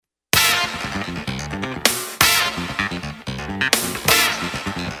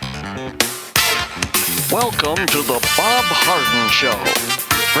Welcome to the Bob Harden Show,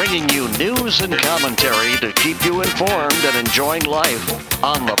 bringing you news and commentary to keep you informed and enjoying life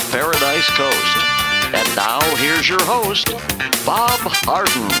on the Paradise Coast. And now, here's your host, Bob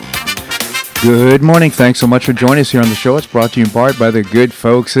Harden. Good morning. Thanks so much for joining us here on the show. It's brought to you in part by the good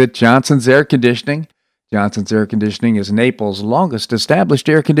folks at Johnson's Air Conditioning. Johnson's Air Conditioning is Naples' longest established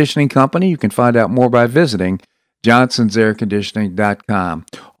air conditioning company. You can find out more by visiting johnsonsairconditioning.com.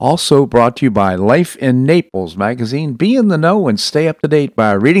 Also brought to you by Life in Naples magazine. Be in the know and stay up to date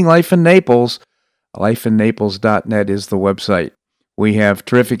by reading Life in Naples. Lifeinnaples.net is the website. We have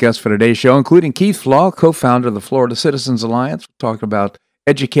terrific guests for today's show, including Keith Flaw, co-founder of the Florida Citizens Alliance. We're talking about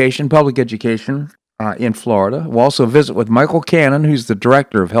education, public education in Florida. We'll also visit with Michael Cannon, who's the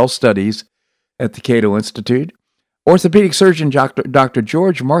Director of Health Studies at the Cato Institute. Orthopedic surgeon Dr.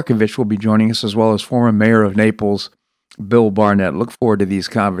 George Markovich will be joining us, as well as former mayor of Naples, Bill Barnett. Look forward to these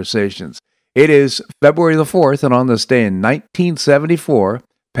conversations. It is February the 4th, and on this day in 1974,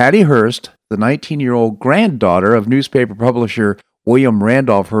 Patty Hearst, the 19-year-old granddaughter of newspaper publisher William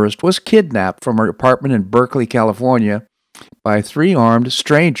Randolph Hearst, was kidnapped from her apartment in Berkeley, California, by three armed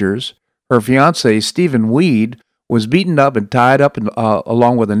strangers. Her fiancé, Stephen Weed, was beaten up and tied up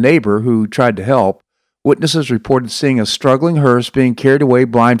along with a neighbor who tried to help. Witnesses reported seeing a struggling Hearst being carried away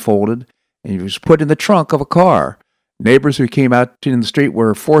blindfolded, and he was put in the trunk of a car. Neighbors who came out in the street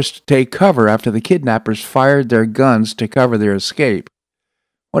were forced to take cover after the kidnappers fired their guns to cover their escape.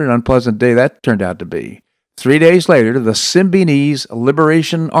 What an unpleasant day that turned out to be. 3 days later, the Symbionese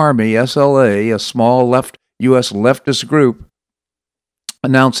Liberation Army, SLA, a small U.S. leftist group,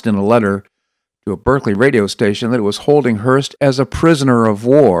 announced in a letter to a Berkeley radio station that it was holding Hearst as a prisoner of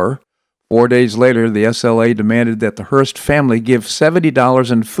war. 4 days later, the SLA demanded that the Hearst family give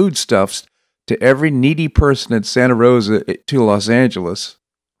 $70 in foodstuffs to every needy person in Santa Rosa to Los Angeles.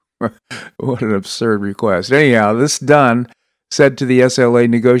 What an absurd request. Anyhow, this done said to the SLA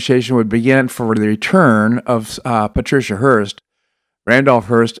negotiation would begin for the return of Patricia Hearst. Randolph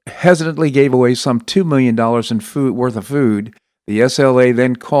Hearst hesitantly gave away some $2 million in worth of food. The SLA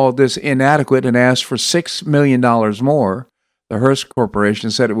then called this inadequate and asked for $6 million more. The Hearst Corporation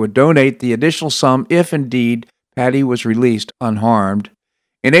said it would donate the additional sum if indeed Patty was released unharmed.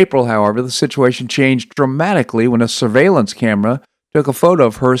 In April, however, the situation changed dramatically when a surveillance camera took a photo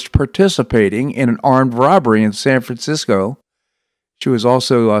of Hearst participating in an armed robbery in San Francisco. She was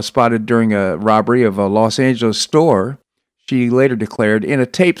also spotted during a robbery of a Los Angeles store. She later declared in a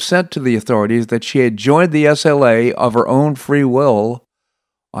tape sent to the authorities that she had joined the SLA of her own free will.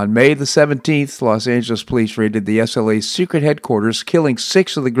 On May the 17th, Los Angeles police raided the SLA's secret headquarters, killing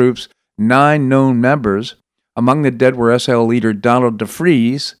 6 of the group's 9 known members. Among the dead were SL leader Donald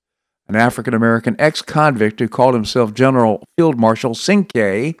DeFries, an African-American ex-convict who called himself General Field Marshal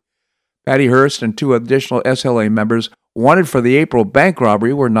Cinque. Patty Hearst and 2 additional SLA members wanted for the April bank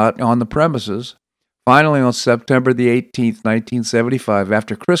robbery were not on the premises. Finally, on September the 18th, 1975,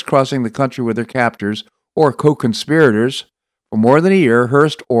 after crisscrossing the country with her captors, or co-conspirators, for more than a year,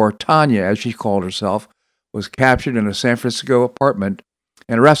 Hearst, or Tanya as she called herself, was captured in a San Francisco apartment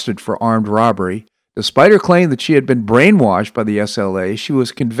and arrested for armed robbery. Despite her claim that she had been brainwashed by the SLA, she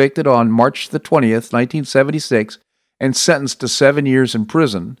was convicted on March the 20th, 1976, and sentenced to 7 years in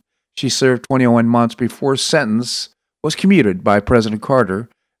prison. She served 21 months before sentence was commuted by President Carter.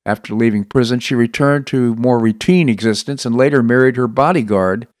 After leaving prison, she returned to more routine existence and later married her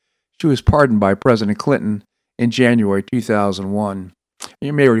bodyguard. She was pardoned by President Clinton in January 2001.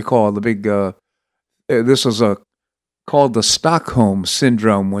 You may recall the big, this was called the Stockholm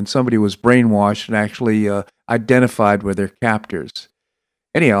Syndrome, when somebody was brainwashed and actually identified with their captors.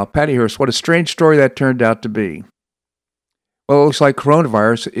 Anyhow, Patty Hearst, what a strange story that turned out to be. Well, it looks like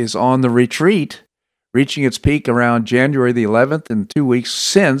coronavirus is on the retreat, reaching its peak around January the 11th, and 2 weeks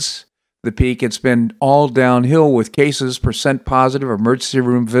since the peak, it's been all downhill with cases, percent positive, emergency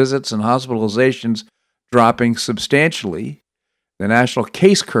room visits, and hospitalizations dropping substantially. The national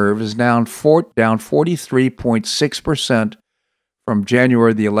case curve is down 43.6% from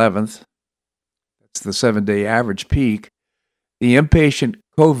January the 11th. That's the 7-day average peak. The inpatient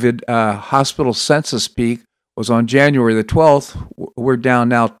COVID hospital census peak was on January the 12th. We're down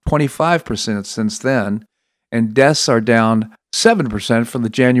now 25% since then. And deaths are down 7% from the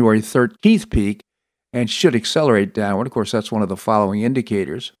January 13th peak and should accelerate downward. Of course, that's one of the following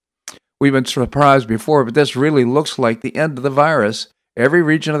indicators. We've been surprised before, but this really looks like the end of the virus. Every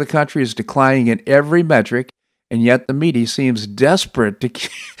region of the country is declining in every metric, and yet the media seems desperate to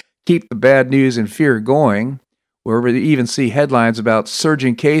keep the bad news and fear going. Where we even see headlines about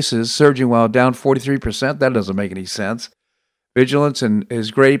surging cases, surging while down 43%. That doesn't make any sense. Vigilance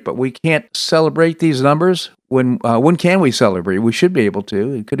is great, but we can't celebrate these numbers. When can we celebrate? We should be able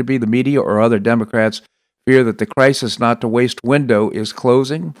to. Could it be the media or other Democrats fear that the crisis not to waste window is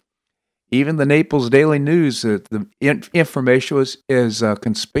closing? Even the Naples Daily News, the information is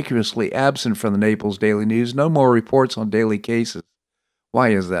conspicuously absent from the Naples Daily News. No more reports on daily cases.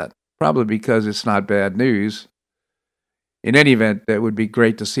 Why is that? Probably because it's not bad news. In any event, it would be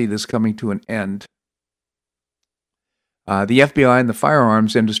great to see this coming to an end. The FBI and the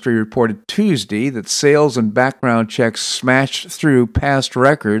firearms industry reported Tuesday that sales and background checks smashed through past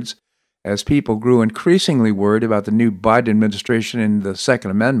records as people grew increasingly worried about the new Biden administration and the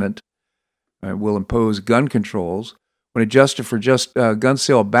Second Amendment will impose gun controls. When adjusted for just gun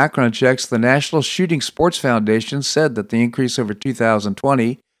sale background checks, the National Shooting Sports Foundation said that the increase over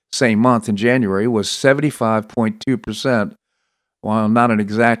 2020, same month in January, was 75.2%. While not an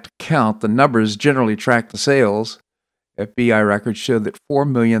exact count, the numbers generally track the sales. FBI records showed that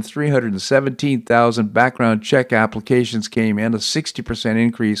 4,317,000 background check applications came in, a 60%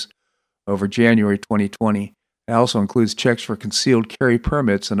 increase over January 2020. It also includes checks for concealed carry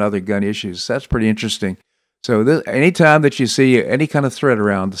permits and other gun issues. That's pretty interesting. So anytime that you see any kind of threat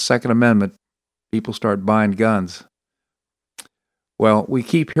around the Second Amendment, people start buying guns. Well, we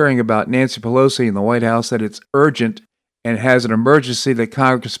keep hearing about Nancy Pelosi in the White House, that it's urgent and has an emergency that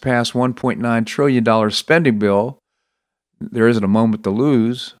Congress passed $1.9 trillion spending bill. There isn't a moment to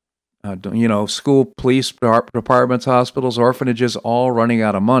lose. School, police departments, hospitals, orphanages, all running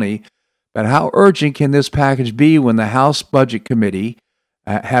out of money. But how urgent can this package be when the House Budget Committee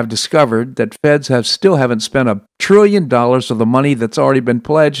have discovered that feds still haven't spent $1 trillion of the money that's already been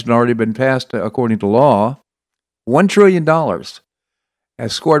pledged and already been passed according to law? $1 trillion.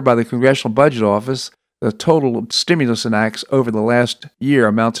 As scored by the Congressional Budget Office, the total stimulus enacts over the last year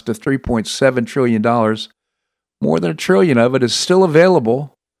amounts to $3.7 trillion. More than $1 trillion of it is still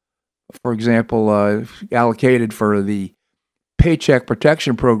available. For example, allocated for the Paycheck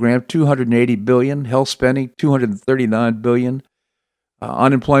Protection Program, $280 billion, health spending, $239 billion,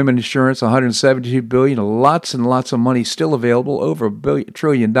 unemployment insurance, $172 billion, lots and lots of money still available, over $1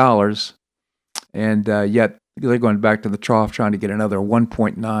 trillion. And yet they're going back to the trough trying to get another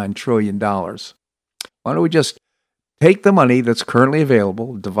 $1.9 trillion. Why don't we just take the money that's currently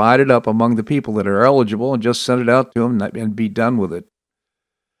available, divide it up among the people that are eligible, and just send it out to them and be done with it?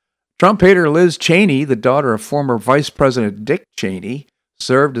 Trump hater Liz Cheney, the daughter of former Vice President Dick Cheney,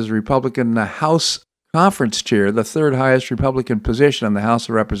 served as Republican House Conference Chair, the third highest Republican position in the House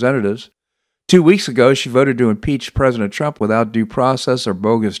of Representatives. 2 weeks ago, she voted to impeach President Trump without due process or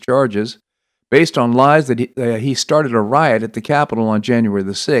bogus charges, based on lies that he started a riot at the Capitol on January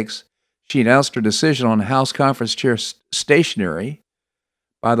the 6th. She announced her decision on House Conference Chair stationery.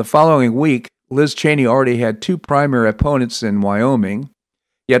 By the following week, Liz Cheney already had two primary opponents in Wyoming.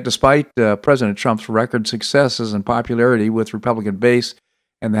 Yet despite President Trump's record successes and popularity with Republican base,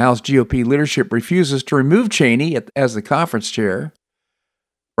 and the House GOP leadership refuses to remove Cheney as the conference chair,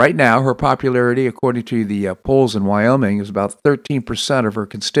 right now her popularity, according to the polls in Wyoming, is about 13% of her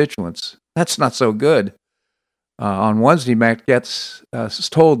constituents. That's not so good. On Wednesday, Matt Gaetz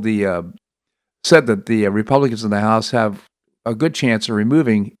said that the Republicans in the House have a good chance of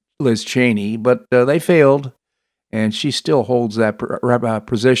removing Liz Cheney, but they failed. And she still holds that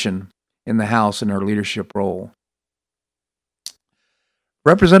position in the House in her leadership role.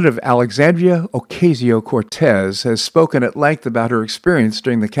 Representative Alexandria Ocasio-Cortez has spoken at length about her experience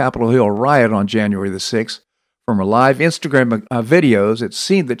during the Capitol Hill riot on January the 6th. From her live Instagram videos, it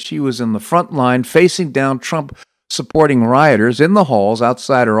seemed that she was in the front line facing down Trump-supporting rioters in the halls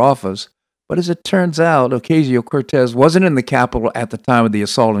outside her office. But as it turns out, Ocasio-Cortez wasn't in the Capitol at the time of the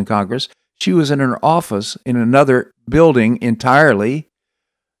assault in Congress. She was in her office in another building entirely.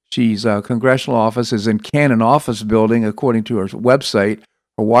 She's congressional office is in Cannon Office Building, according to her website.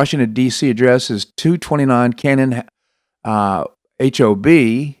 Her Washington, D.C. address is 229 Cannon HOB.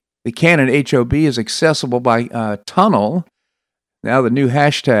 The Cannon HOB is accessible by tunnel. Now the new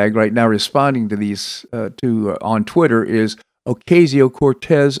hashtag right now responding to these on Twitter is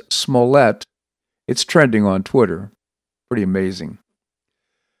Ocasio-Cortez Smollett. It's trending on Twitter. Pretty amazing.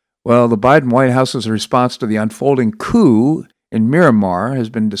 Well, the Biden White House's response to the unfolding coup in Myanmar has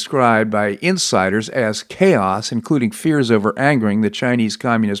been described by insiders as chaos, including fears over angering the Chinese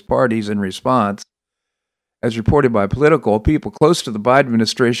Communist parties in response. As reported by Politico, people close to the Biden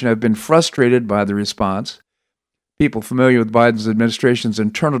administration have been frustrated by the response. People familiar with Biden's administration's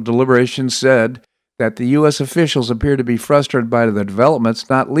internal deliberations said that the U.S. officials appear to be frustrated by the developments,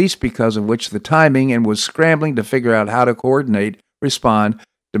 not least because of which the timing, and was scrambling to figure out how to coordinate, respond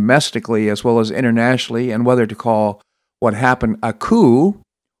domestically as well as internationally, and whether to call what happened a coup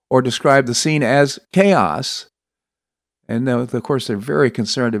or described the scene as chaos. And of course, they're very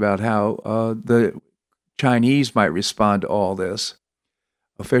concerned about how the Chinese might respond to all this.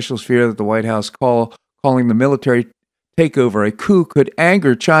 Officials fear that the White House calling the military takeover a coup could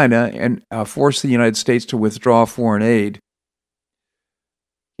anger China and force the United States to withdraw foreign aid.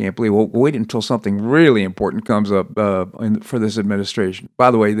 Can't believe we'll wait until something really important comes up for this administration.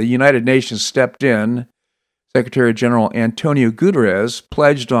 By the way, the United Nations stepped in. Secretary General Antonio Guterres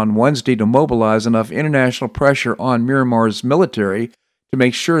pledged on Wednesday to mobilize enough international pressure on Myanmar's military to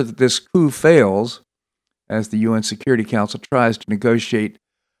make sure that this coup fails, as the UN Security Council tries to negotiate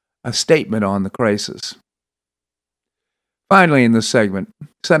a statement on the crisis. Finally, in this segment,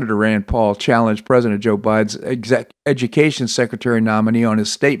 Senator Rand Paul challenged President Joe Biden's education secretary nominee on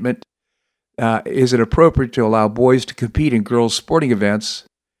his statement, is it appropriate to allow boys to compete in girls' sporting events?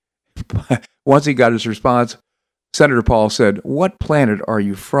 Once he got his response, Senator Paul said, "What planet are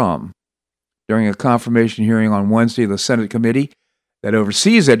you from?" During a confirmation hearing on Wednesday, the Senate committee that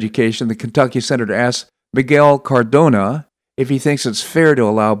oversees education, the Kentucky senator asked Miguel Cardona if he thinks it's fair to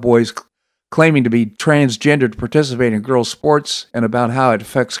allow boys claiming to be transgender to participate in girls' sports and about how it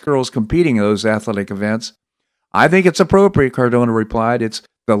affects girls competing in those athletic events. "I think it's appropriate," Cardona replied. "It's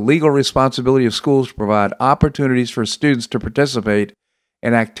the legal responsibility of schools to provide opportunities for students to participate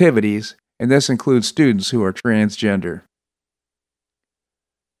in activities, and this includes students who are transgender."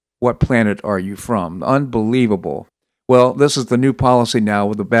 What planet are you from? Unbelievable. Well, this is the new policy now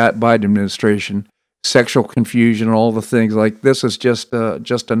with the Biden administration. Sexual confusion and all the things like this is just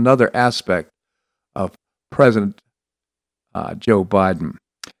another aspect of President Joe Biden.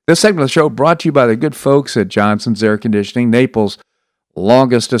 This segment of the show brought to you by the good folks at Johnson's Air Conditioning, Naples'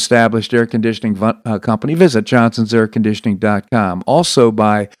 longest established air conditioning company. Visit johnsonsairconditioning.com. Also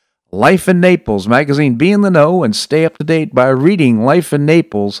by Life in Naples magazine. Be in the know and stay up to date by reading Life in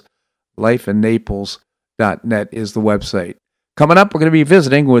Naples. lifeinnaples.net is the website. Coming up, we're going to be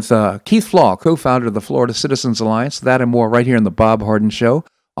visiting with Keith Flaw, co-founder of the Florida Citizens Alliance. That and more right here on The Bob Harden Show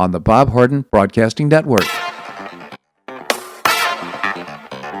on the Bob Harden Broadcasting Network.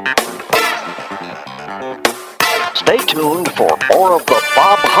 Stay tuned for more of The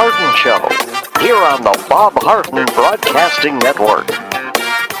Bob Harden Show here on the Bob Harden Broadcasting Network.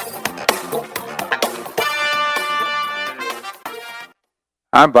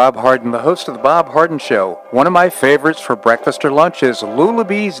 I'm Bob Harden, the host of The Bob Harden Show. One of my favorites for breakfast or lunch is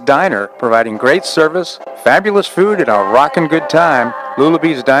Lulabee's Diner, providing great service, fabulous food, and a rockin' good time.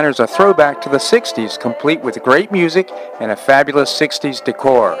 Lulabee's Diner is a throwback to the 60s, complete with great music and a fabulous 60s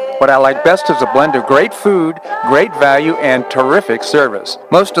decor. What I like best is a blend of great food, great value, and terrific service.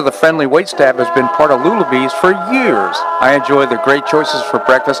 Most of the friendly waitstaff has been part of Lulabee's for years. I enjoy the great choices for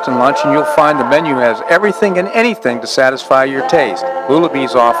breakfast and lunch, and you'll find the menu has everything and anything to satisfy your taste.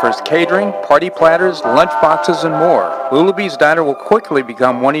 Lulabee's offers catering, party platters, lunch boxes, and more. Lulabee's Diner will quickly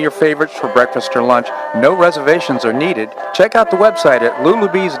become one of your favorites for breakfast or lunch. No reservations are needed. Check out the website at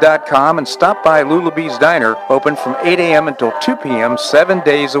lulabees.com and stop by Lulabee's Diner, open from 8 a.m. until 2 p.m. 7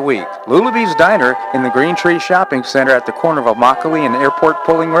 days a week. Lulabee's Diner in the Green Tree Shopping Center at the corner of Immokalee and Airport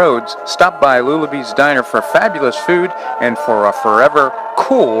Pulling Roads. Stop by Lulabee's Diner for fabulous food and for a forever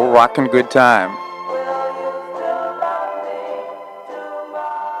cool rockin' good time.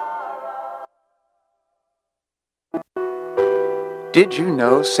 Did you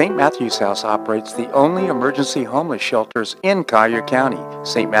know St. Matthew's House operates the only emergency homeless shelters in Collier County?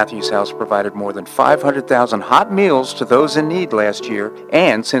 St. Matthew's House provided more than 500,000 hot meals to those in need last year,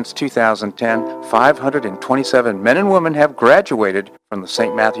 and since 2010, 527 men and women have graduated from the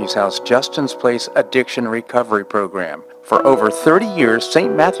St. Matthew's House Justin's Place Addiction Recovery Program. For over 30 years,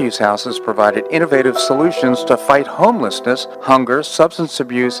 St. Matthew's House has provided innovative solutions to fight homelessness, hunger, substance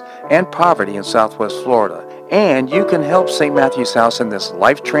abuse, and poverty in Southwest Florida. And you can help St. Matthew's House in this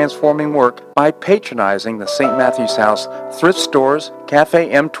life-transforming work by patronizing the St. Matthew's House thrift stores, Cafe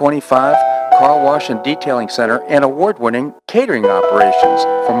M25, car wash and detailing center, and award-winning catering operations.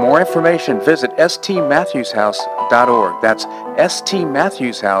 For more information, visit stmatthewshouse.org. That's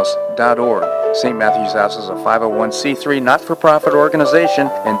stmatthewshouse.org. St. Matthew's House is a 501c3 not-for-profit organization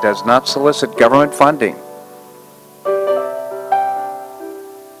and does not solicit government funding.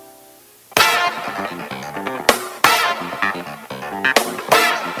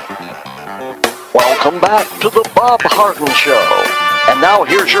 Welcome back to the Bob Harden Show. And now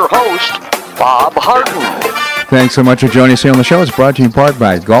here's your host, Bob Harden. Thanks so much for joining us here on the show. It's brought to you in part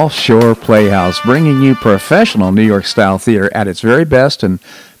by Gulf Shore Playhouse, bringing you professional New York-style theater at its very best and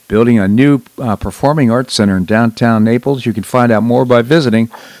building a new performing arts center in downtown Naples. You can find out more by visiting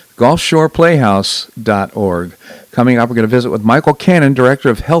GulfshorePlayhouse.org. Coming up, we're going to visit with Michael Cannon, Director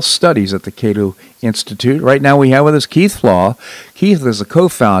of Health Studies at the Cato Institute. Right now we have with us Keith Flaw. Keith is the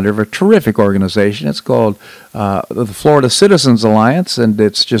co-founder of a terrific organization. It's called the Florida Citizens Alliance, and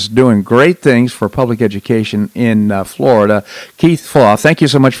it's just doing great things for public education in Florida. Keith Flaw, thank you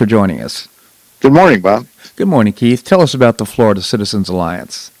so much for joining us. Good morning, Bob. Good morning, Keith. Tell us about the Florida Citizens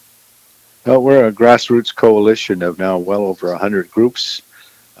Alliance. Well, we're a grassroots coalition of now well over 100 groups.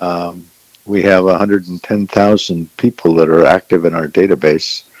 We have 110,000 people that are active in our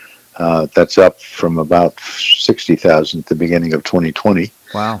database. That's up from about 60,000 at the beginning of 2020.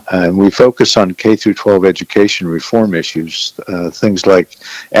 Wow. And we focus on K through 12 education reform issues, things like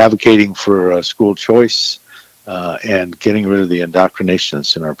advocating for school choice and getting rid of the indoctrination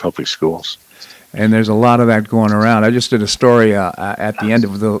that's in our public schools. And there's a lot of that going around. I just did a story at the end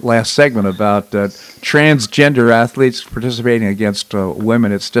of the last segment about transgender athletes participating against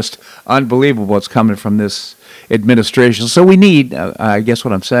women. It's just unbelievable what's coming from this administration. So we need, I guess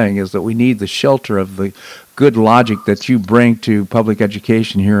what I'm saying is that we need the shelter of the good logic that you bring to public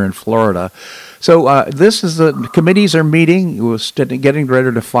education here in Florida. So this is the committees are meeting. We're getting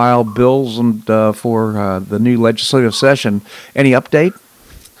ready to file bills and for the new legislative session. Any update?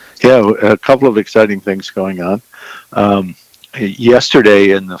 Yeah, a couple of exciting things going on. Yesterday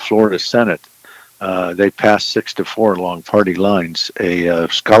in the Florida Senate, they passed 6-4 along party lines a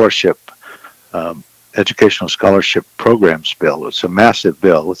scholarship, educational scholarship programs bill. It's a massive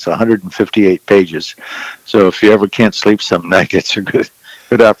bill. It's 158 pages. So if you ever can't sleep some night, it's a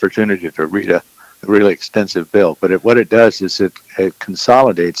good opportunity to read a really extensive bill. But what it does is it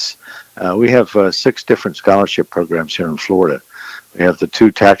consolidates. We have 6 different scholarship programs here in Florida. We have the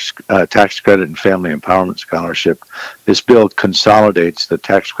 2 tax credit and family empowerment scholarship. This bill consolidates the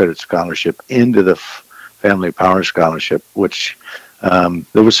tax credit scholarship into the family power scholarship, which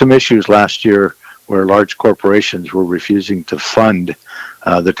there were some issues last year where large corporations were refusing to fund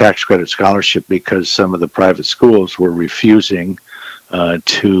the tax credit scholarship because some of the private schools were refusing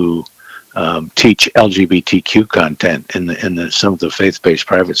to teach LGBTQ content in some of the faith-based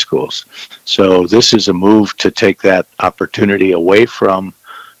private schools. So this is a move to take that opportunity away from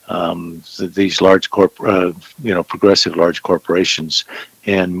these large progressive large corporations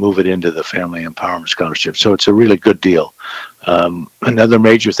and move it into the Family Empowerment Scholarship. So it's a really good deal. Another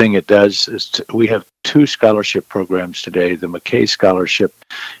major thing it does is we have 2 scholarship programs today, the McKay Scholarship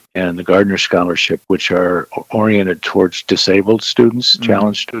and the Gardner Scholarship, which are oriented towards disabled students,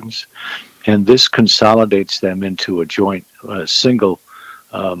 challenged students. And this consolidates them into a joint single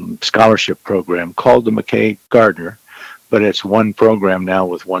scholarship program called the McKay Gardner, but it's one program now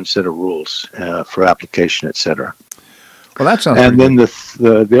with one set of rules for application, et cetera. Well, that sounds. And then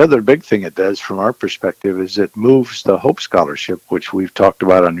the other big thing it does from our perspective is it moves the Hope Scholarship, which we've talked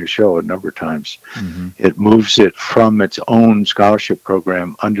about on your show a number of times. Mm-hmm. It moves it from its own scholarship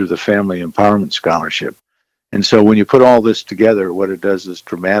program under the Family Empowerment Scholarship. And so when you put all this together, what it does is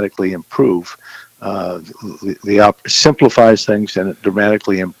dramatically improve, simplifies things, and it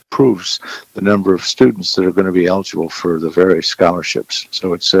dramatically improves the number of students that are going to be eligible for the various scholarships.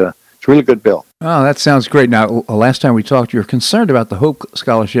 So it's a really good bill. Oh, that sounds great. Now, last time we talked, you were concerned about the Hope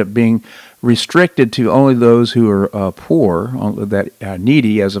Scholarship being restricted to only those who are poor, that are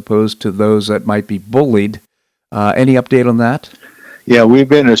needy, as opposed to those that might be bullied. Any update on that? Yeah, we've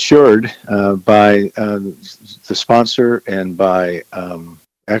been assured by the sponsor and by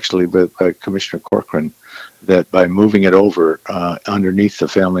Commissioner Corcoran that by moving it over underneath the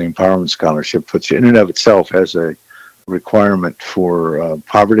Family Empowerment Scholarship, which in and of itself has a requirement for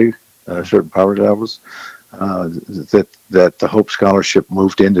poverty, certain poverty levels, that the Hope Scholarship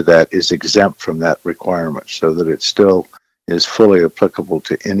moved into that is exempt from that requirement, so that it still is fully applicable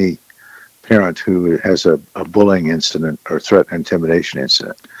to any parent who has a bullying incident or threat and intimidation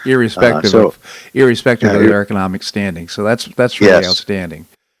incident, irrespective of their economic standing. So that's really outstanding.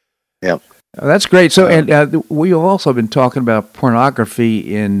 Yeah, that's great. So, and we've also been talking about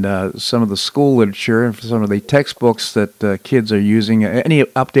pornography in some of the school literature and some of the textbooks that kids are using. Any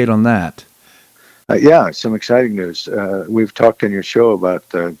update on that? Yeah, some exciting news. We've talked in your show about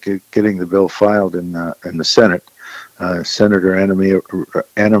getting the bill filed in the Senate. Senator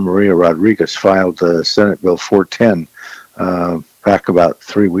Ana Maria Rodriguez filed Senate Bill 410 back about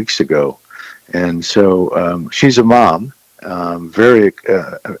 3 weeks ago. And so she's a mom.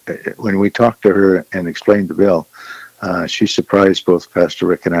 When we talked to her and explained the bill, she surprised both Pastor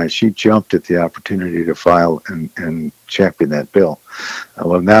Rick and I. She jumped at the opportunity to file and champion that bill.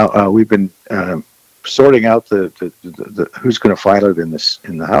 Well, now we've been sorting out the who's going to file it in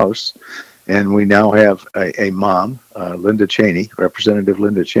the House, And we now have a mom, Linda Cheney, Representative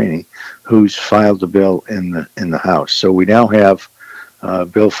Linda Cheney, who's filed the bill in the House. So we now have a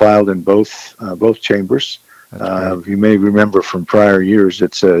bill filed in both chambers. You may remember from prior years,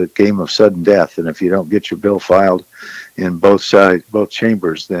 it's a game of sudden death, and if you don't get your bill filed in both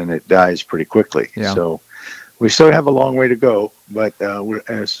chambers, then it dies pretty quickly. Yeah. So we still have a long way to go, but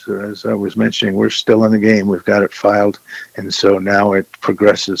as I was mentioning, we're still in the game. We've got it filed, and so now it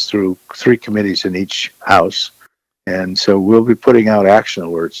progresses through 3 committees in each house, and so we'll be putting out action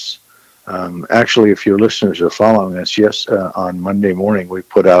alerts. Actually, if your listeners are following us, yes, on Monday morning we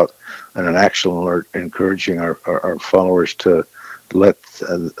put out an action alert encouraging our followers to let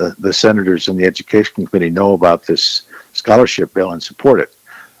the senators and the Education Committee know about this scholarship bill and support it.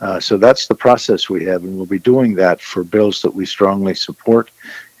 So that's the process we have, and we'll be doing that for bills that we strongly support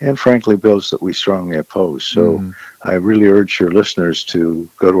and, frankly, bills that we strongly oppose. So I really urge your listeners to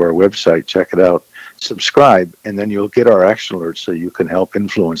go to our website, check it out, subscribe, and then you'll get our action alerts so you can help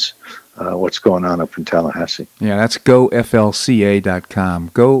influence what's going on up in Tallahassee. Yeah, that's goflca.com.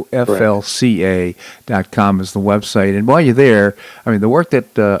 Goflca.com is the website. And while you're there, I mean, the work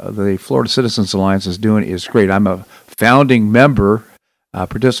that the Florida Citizens Alliance is doing is great. I'm a founding member,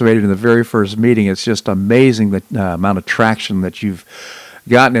 participated in the very first meeting. It's just amazing the amount of traction that you've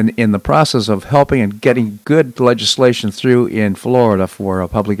gotten in the process of helping and getting good legislation through in Florida for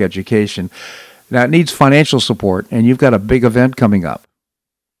public education. Now, it needs financial support, and you've got a big event coming up.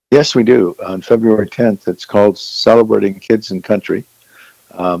 Yes, we do. On February 10th, it's called Celebrating Kids and Country.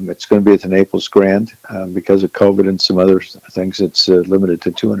 It's going to be at the Naples Grand. Because of COVID and some other things, it's limited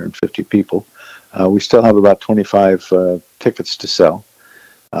to 250 people. We still have about 25 tickets to sell.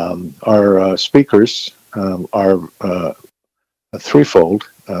 Our speakers are threefold.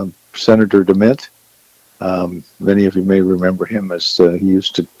 Senator DeMint, many of you may remember him as he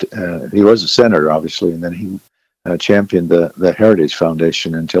was a senator, obviously, and then he championed the Heritage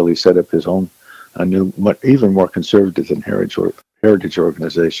Foundation until he set up his own new, even more conservative than Heritage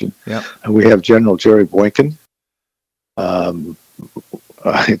organization. Yep. And we have General Jerry Boykin.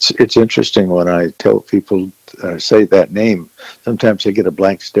 It's interesting when I tell people say that name. Sometimes they get a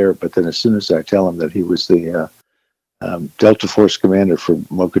blank stare, but then as soon as I tell them that he was the Delta Force commander for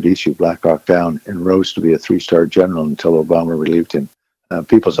Mogadishu, Black Hawk Down, and rose to be a 3-star general until Obama relieved him,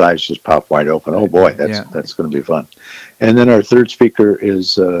 people's eyes just pop wide open. Oh boy, that's going to be fun. And then our third speaker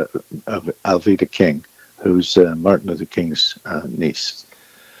is Alveda King, who's Martin Luther King's niece.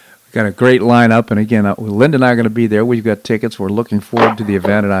 We've got a great lineup, and again, Linda and I are going to be there. We've got tickets. We're looking forward to the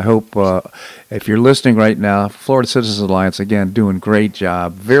event, and I hope if you're listening right now, Florida Citizens Alliance, again, doing a great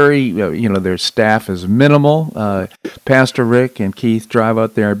job. Very, their staff is minimal. Pastor Rick and Keith drive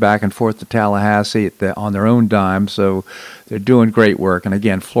out there back and forth to Tallahassee on their own dime, so they're doing great work. And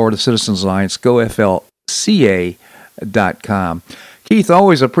again, Florida Citizens Alliance, goflca.com. Keith,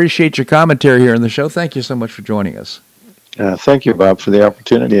 always appreciate your commentary here on the show. Thank you so much for joining us. Thank you, Bob, for the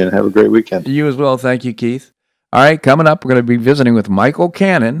opportunity, and have a great weekend. You as well. Thank you, Keith. All right, coming up, we're going to be visiting with Michael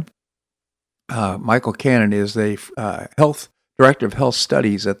Cannon. Michael Cannon is the Director of Health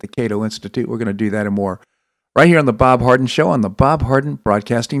Studies at the Cato Institute. We're going to do that and more right here on The Bob Harden Show on the Bob Harden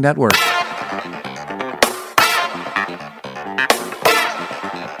Broadcasting Network.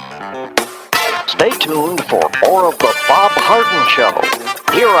 Stay tuned for more of The Bob Harden Show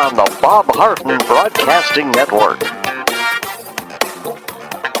here on the Bob Harden Broadcasting Network.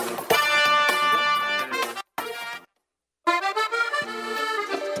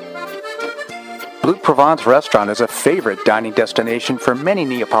 Blue Provence Restaurant is a favorite dining destination for many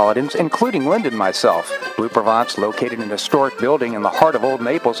Neapolitans, including Linda and myself. Blue Provence, located in a historic building in the heart of Old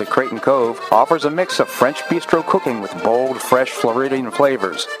Naples at Creighton Cove, offers a mix of French bistro cooking with bold, fresh Floridian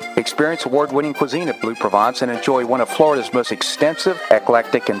flavors. Experience award-winning cuisine at Blue Provence and enjoy one of Florida's most extensive,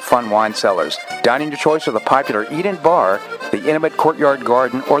 eclectic, and fun wine cellars. Dining choice are the popular Eden Bar, the intimate Courtyard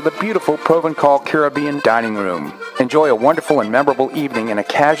Garden, or the beautiful Provencal Caribbean Dining Room. Enjoy a wonderful and memorable evening in a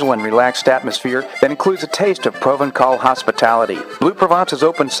casual and relaxed atmosphere that includes a taste of Provencal hospitality. Blue Provence is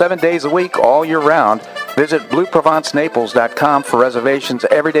open 7 days a week all year round. Visit BlueProvenceNaples.com for reservations,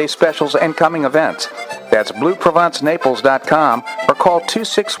 everyday specials, and coming events. That's BlueProvenceNaples.com or call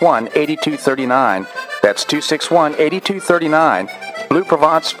 261-8239. That's 261-8239. Blue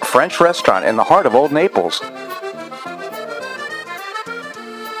Provence French Restaurant in the heart of Old Naples.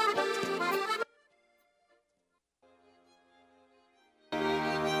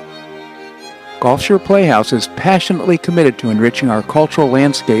 Gulfshire Playhouse is passionately committed to enriching our cultural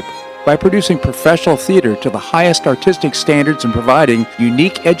landscape by producing professional theater to the highest artistic standards and providing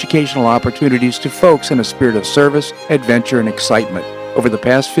unique educational opportunities to folks in a spirit of service, adventure, and excitement. Over the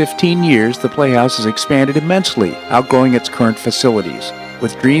past 15 years, the Playhouse has expanded immensely, outgrowing its current facilities.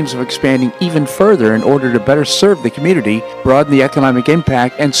 With dreams of expanding even further in order to better serve the community, broaden the economic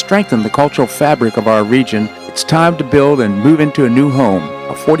impact, and strengthen the cultural fabric of our region, it's time to build and move into a new home.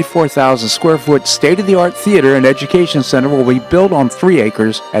 A 44,000 square foot state-of-the-art theater and education center will be built on 3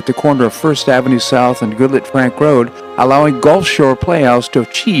 acres at the corner of First Avenue South and Goodlet Frank Road, allowing Gulf Shore Playhouse to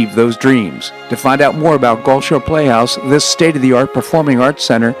achieve those dreams. To find out more about Gulf Shore Playhouse, this state-of-the-art performing arts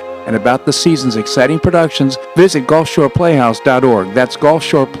center, and about the season's exciting productions, visit GulfShorePlayhouse.org. That's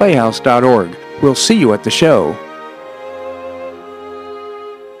GulfShorePlayhouse.org. We'll see you at the show.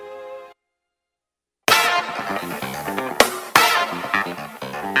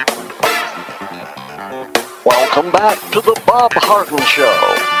 Welcome back to the Bob Harden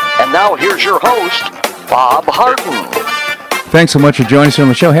Show. And now here's your host, Bob Harden. Thanks so much for joining us on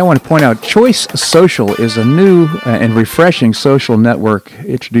the show. Hey, I want to point out Choice Social is a new and refreshing social network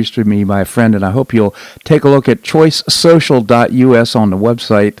introduced to me by a friend, and I hope you'll take a look at choicesocial.us on the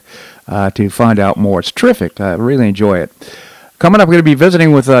website to find out more. It's terrific. I really enjoy it. Coming up, we're going to be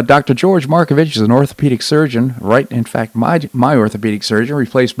visiting with Dr. George Markovich, who's an orthopedic surgeon. Right, in fact, my orthopedic surgeon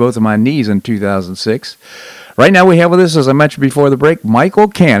replaced both of my knees in 2006. Right now we have with us, as I mentioned before the break, Michael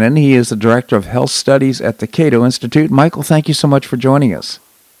Cannon. He is the Director of Health Studies at the Cato Institute. Michael, thank you so much for joining us.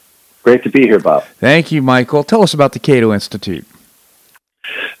 Great to be here, Bob. Thank you, Michael. Tell us about the Cato Institute.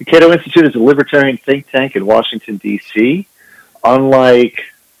 The Cato Institute is a libertarian think tank in Washington, D.C. Unlike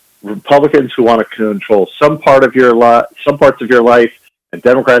Republicans who want to control some parts of your life, and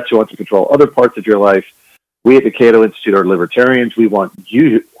Democrats who want to control other parts of your life, we at the Cato Institute are libertarians. We want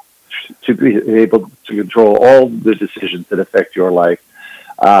you to be able to control all the decisions that affect your life.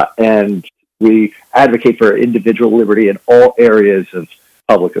 And we advocate for individual liberty in all areas of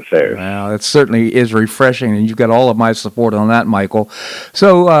public affairs. Wow, that certainly is refreshing, and you've got all of my support on that, Michael.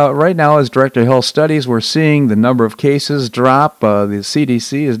 So right now, as Director of Health Studies, we're seeing the number of cases drop. The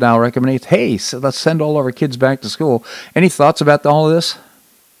CDC is now recommending, hey, so let's send all of our kids back to school. Any thoughts about all of this?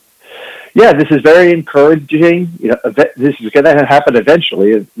 Yeah, this is very encouraging. This is going to happen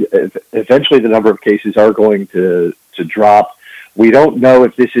eventually. Eventually, the number of cases are going to drop. We don't know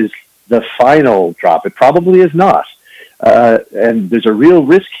if this is the final drop. It probably is not. And there's a real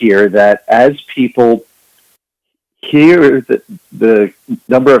risk here that as people hear that the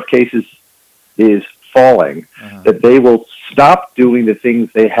number of cases is falling, that they will stop doing the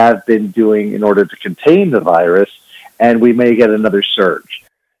things they have been doing in order to contain the virus, and we may get another surge.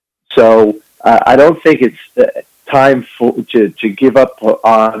 So I don't think it's time to give up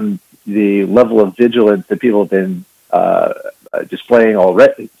on the level of vigilance that people have been displaying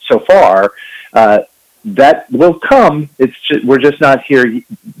already so far. That will come. We're just not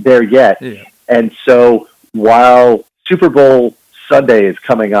there yet. Yeah. And so while Super Bowl Sunday is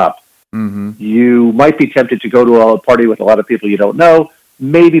coming up, you might be tempted to go to a party with a lot of people you don't know.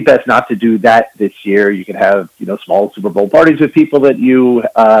 Maybe best not to do that this year. You can have small Super Bowl parties with people that you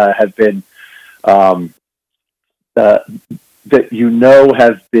have been that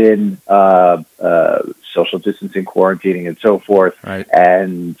have been social distancing, quarantining, and so forth. Right.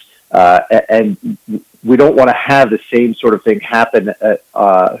 And we don't want to have the same sort of thing happen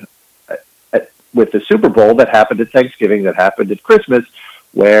with the Super Bowl that happened at Thanksgiving, that happened at Christmas,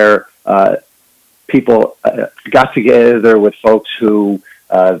 where people got together with folks who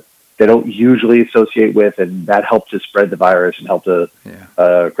they don't usually associate with, and that helped to spread the virus and helped to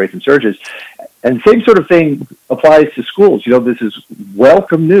create some surges. And the same sort of thing applies to schools. This is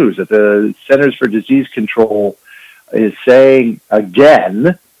welcome news that the Centers for Disease Control is saying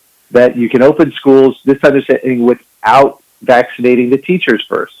again that you can open schools, this time they're saying without vaccinating the teachers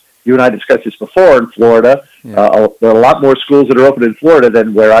first. You and I discussed this before in Florida. Yeah. There are a lot more schools that are open in Florida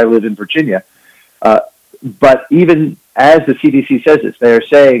than where I live in Virginia. But even as the CDC says this, they are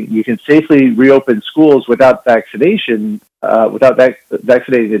saying you can safely reopen schools without vaccination, without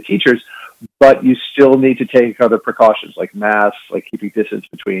vaccinating the teachers, but you still need to take other precautions like masks, like keeping distance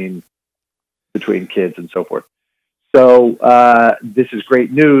between kids and so forth. So this is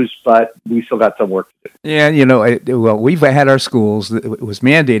great news, but we still got some work to do. Yeah, well, we've had our schools. It was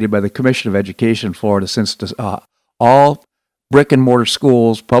mandated by the Commission of Education in Florida since all brick and mortar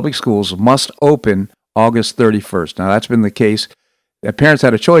schools, public schools, must open August 31st. Now, that's been the case. The parents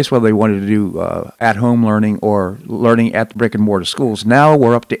had a choice whether they wanted to do at-home learning or learning at the brick and mortar schools. Now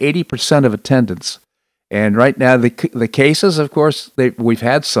we're up to 80% of attendance. And right now, the cases, of course, we've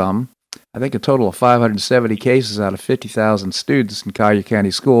had some. I think a total of 570 cases out of 50,000 students in Collier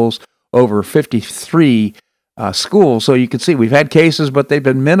County schools, over 53 schools. So you can see we've had cases, but they've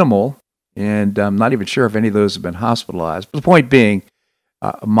been minimal, and I'm not even sure if any of those have been hospitalized. But the point being,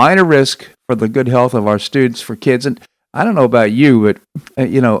 minor risk for the good health of our students, for kids. And I don't know about you,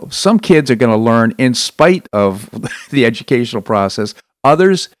 but some kids are going to learn in spite of the educational process.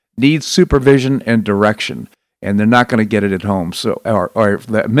 Others need supervision and direction, and they're not going to get it at home. So, or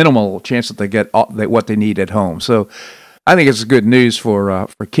the minimal chance that they get what they need at home. So, I think it's good news for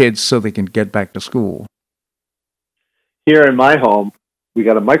kids, so they can get back to school. Here in my home, we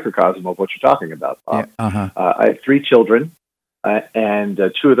got a microcosm of what you're talking about, Bob. Yeah, I have 3 children, and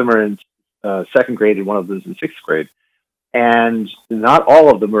 2 of them are in second grade, and one of them is in 6th grade. And not all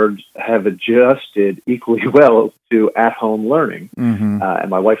of them have adjusted equally well to at-home learning. Mm-hmm. And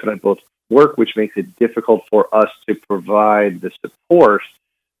my wife and I both work, which makes it difficult for us to provide the support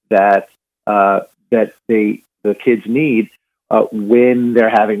that the kids need when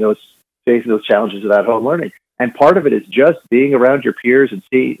they're facing those challenges of at-home learning. And part of it is just being around your peers and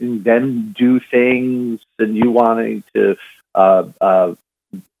seeing them do things, and you wanting to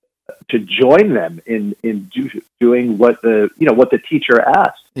join them in doing what the teacher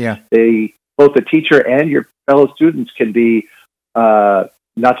asked. Yeah. Both the teacher and your fellow students can be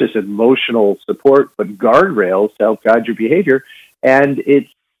not just emotional support, but guardrails to help guide your behavior. And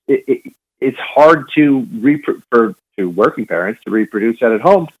it's hard for working parents to reproduce that at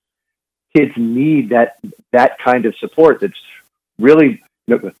home. Kids need that kind of support that's really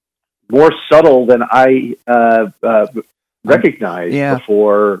more subtle than I recognized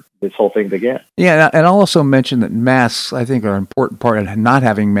before this whole thing began. Yeah, and I'll also mention that masks, I think, are an important part, and not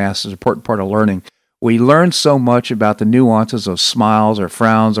having masks is an important part of learning. We learn so much about the nuances of smiles or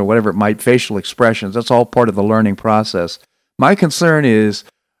frowns or whatever it might, facial expressions. That's all part of the learning process. My concern is,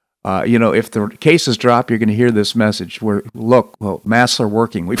 if the cases drop, you're going to hear this message where, look, masks are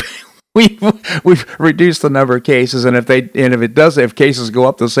working. We've reduced the number of cases, and if cases go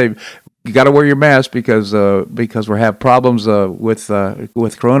up, they'll say, you got to wear your mask because we have problems with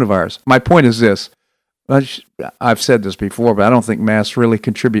coronavirus. My point is this: I've said this before, but I don't think masks really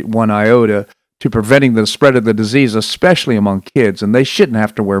contribute one iota to preventing the spread of the disease, especially among kids, and they shouldn't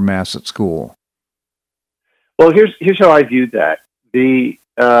have to wear masks at school. Well, here's how I view that: the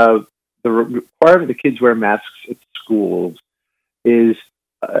requirement that kids wear masks at schools is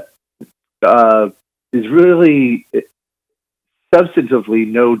really substantively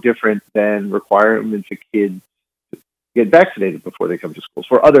no different than requirements that kids get vaccinated before they come to schools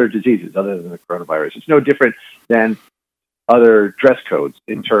for other diseases other than the coronavirus. It's no different than other dress codes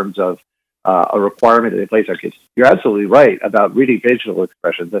in terms of a requirement that they place on kids. You're absolutely right about reading facial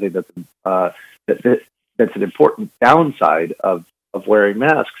expressions. I think that's an important downside of wearing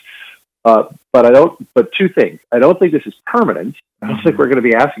masks. But 2 things. I don't think this is permanent. I don't think we're going to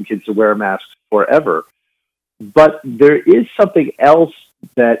be asking kids to wear masks forever. But there is something else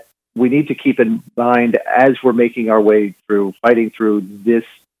that we need to keep in mind as we're making our way through fighting through this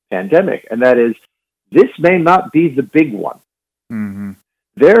pandemic, and that is, this may not be the big one. Mm-hmm.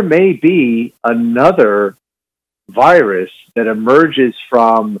 There may be another virus that emerges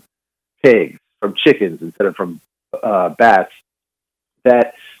from pigs, from chickens instead of from bats,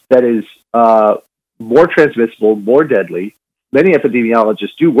 that is more transmissible, more deadly. Many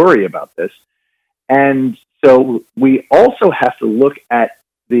epidemiologists do worry about this. And so we also have to look at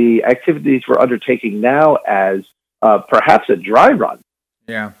the activities we're undertaking now as perhaps a dry run.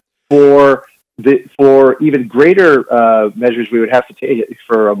 Yeah. For even greater measures we would have to take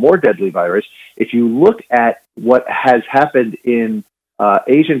for a more deadly virus. If you look at what has happened in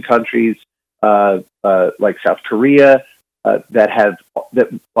Asian countries like South Korea that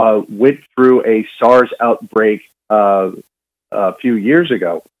went through a SARS outbreak a few years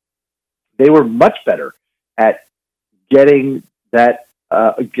ago, they were much better at getting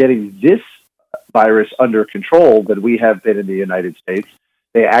this virus under control than we have been in the United States.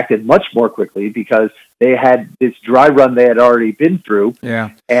 They acted much more quickly because they had this dry run they had already been through.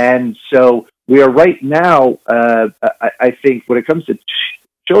 Yeah. And so we are right now, I think when it comes to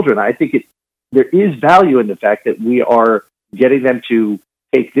children, I think there is value in the fact that we are getting them to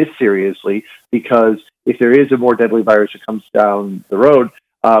take this seriously, because if there is a more deadly virus that comes down the road,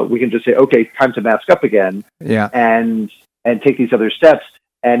 we can just say, okay, time to mask up again, and take these other steps,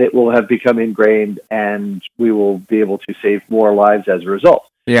 and it will have become ingrained, and we will be able to save more lives as a result.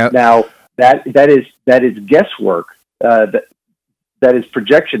 Yeah. Now that is guesswork. That is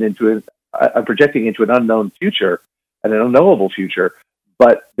projection into projecting into an unknown future and an unknowable future.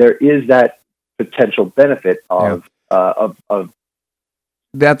 But there is that potential benefit of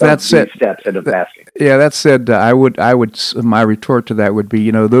that said, steps and of masking. Yeah, that said, I would my retort to that would be,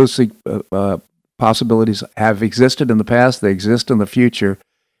 those possibilities have existed in the past, they exist in the future,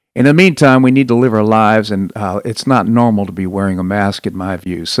 In the meantime, we need to live our lives, and it's not normal to be wearing a mask, in my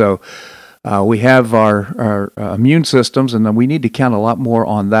view. So we have our immune systems, and then we need to count a lot more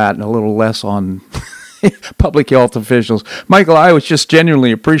on that and a little less on public health officials. Michael, I would just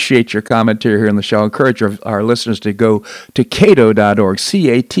genuinely appreciate your commentary here in the show. I encourage our listeners to go to cato.org,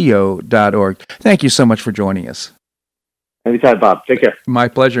 cato.org. Thank you so much for joining us. Anytime, Bob. Take care. My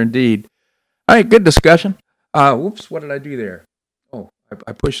pleasure indeed. All right, good discussion. Whoops, what did I do there? Oh,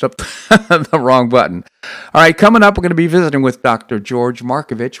 I pushed up the wrong button. All right, coming up, we're going to be visiting with Dr. George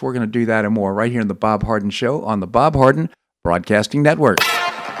Markovich. We're going to do that and more right here in the Bob Harden Show on the Bob Harden Broadcasting Network.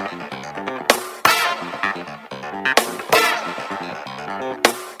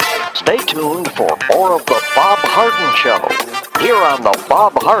 Stay tuned for more of the Bob Harden Show here on the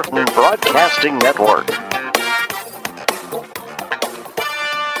Bob Harden Broadcasting Network.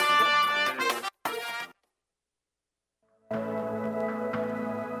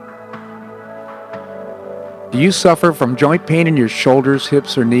 Do you suffer from joint pain in your shoulders,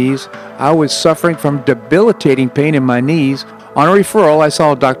 hips, or knees? I was suffering from debilitating pain in my knees. On a referral, I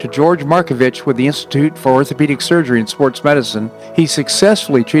saw Dr. George Markovich with the Institute for Orthopedic Surgery and Sports Medicine. He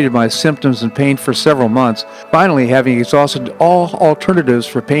successfully treated my symptoms and pain for several months. Finally, having exhausted all alternatives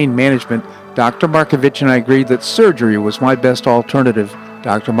for pain management, Dr. Markovich and I agreed that surgery was my best alternative.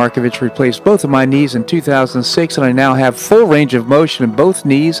 Dr. Markovich replaced both of my knees in 2006, and I now have full range of motion in both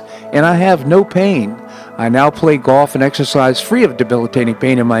knees, and I have no pain. I now play golf and exercise free of debilitating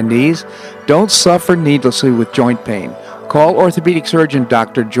pain in my knees. Don't suffer needlessly with joint pain. Call orthopedic surgeon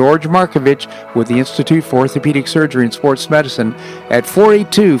Dr. George Markovich with the Institute for Orthopedic Surgery and Sports Medicine at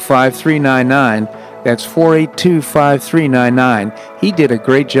 482-5399. That's 482-5399. He did a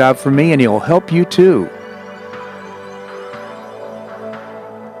great job for me, and he'll help you too.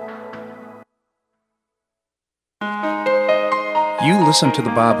 You listen to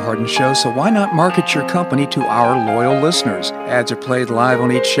The Bob Harden Show, so why not market your company to our loyal listeners? Ads are played live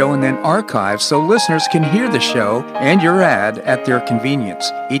on each show and then archived so listeners can hear the show and your ad at their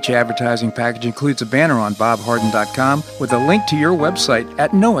convenience. Each advertising package includes a banner on bobharden.com with a link to your website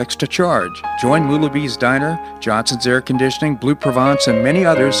at no extra charge. Join Lulabee's Diner, Johnson's Air Conditioning, Blue Provence, and many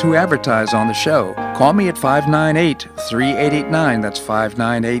others who advertise on the show. Call me at 598-3889, that's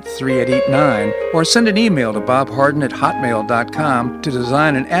 598-3889, or send an email to bobharden@hotmail.com to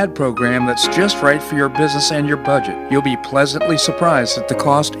design an ad program that's just right for your business and your budget. You'll be pleasantly surprised at the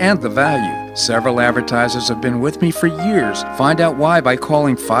cost and the value. Several advertisers have been with me for years. Find out why by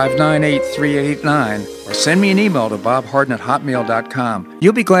calling 598-3889 or send me an email to bobharden@hotmail.com.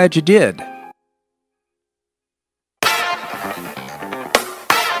 You'll be glad you did.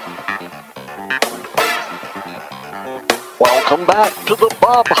 Welcome back to the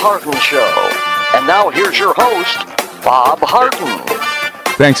Bob Harden Show. And now here's your host, Bob Harden.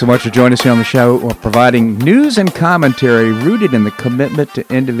 Thanks so much for joining us here on the show. We're providing news and commentary rooted in the commitment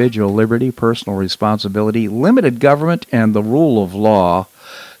to individual liberty, personal responsibility, limited government, and the rule of law.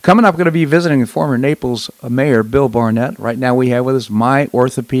 Coming up, we're going to be visiting the former Naples Mayor, Bill Barnett. Right now we have with us my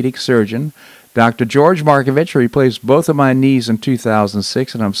orthopedic surgeon, Dr. George Markovich, who replaced both of my knees in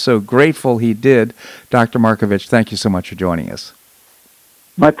 2006, and I'm so grateful he did. Dr. Markovich, thank you so much for joining us.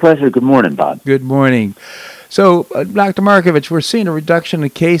 My pleasure. Good morning, Bob. Good morning. So, Dr. Markovich, we're seeing a reduction in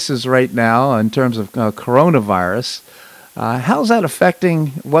cases right now in terms of coronavirus. How's that affecting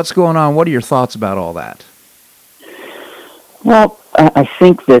what's going on? What are your thoughts about all that? Well, I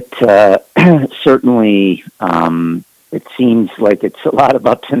think that certainly it seems like it's a lot of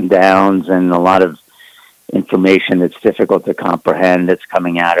ups and downs and a lot of information that's difficult to comprehend that's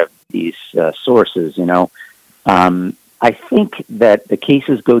coming out of these sources, you know. I think that the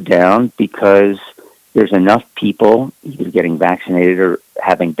cases go down because there's enough people either getting vaccinated or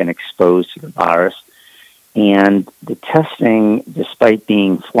having been exposed to the virus. And the testing, despite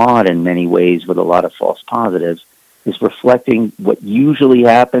being flawed in many ways with a lot of false positives, is reflecting what usually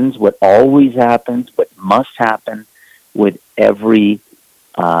happens, what always happens, what must happen with every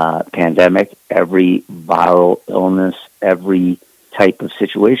pandemic, every viral illness, every type of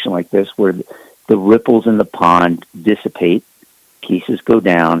situation like this, where the ripples in the pond dissipate, cases go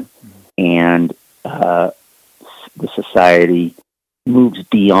down, and the society moves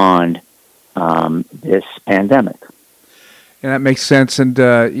beyond this pandemic. And that makes sense. And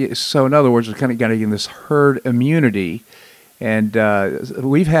so, in other words, we're kind of getting this herd immunity. And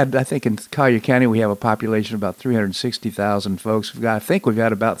we've had, I think, in Collier County, we have a population of about 360,000 folks. I think we've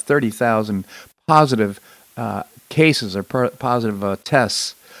had about 30,000 positive cases or positive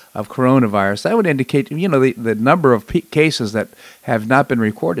tests of coronavirus. That would indicate, you know, the number of cases that have not been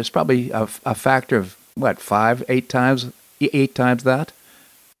recorded is probably a factor of, what, 8 times that?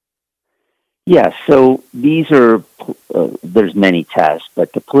 Yeah, so these are, there's many tests,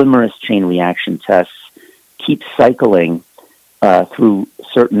 but the polymerase chain reaction tests keep cycling through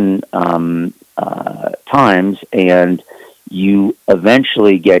certain times, and you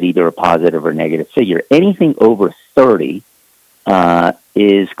eventually get either a positive or negative figure. Anything over 30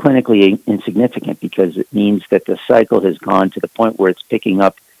 is clinically insignificant because it means that the cycle has gone to the point where it's picking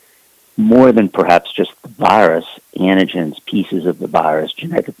up more than perhaps just the virus, antigens, pieces of the virus,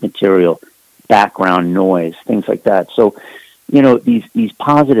 genetic material, background noise, things like that. So, these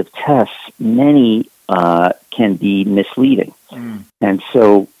positive tests, many can be misleading. And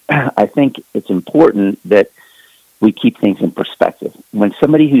so I think it's important that we keep things in perspective. When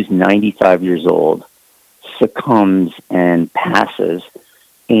somebody who's 95 years old succumbs and passes,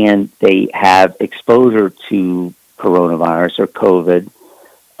 and they have exposure to coronavirus or COVID,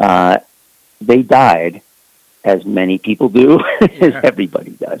 they died, as many people do, as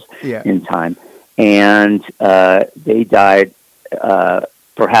everybody does in time. And they died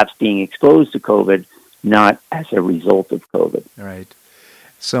perhaps being exposed to COVID, not as a result of COVID. Right.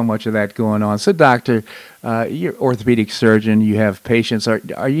 So much of that going on. So, doctor, you're orthopedic surgeon. You have patients.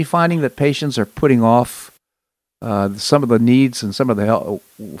 Are you finding that patients are putting off some of the needs and some of the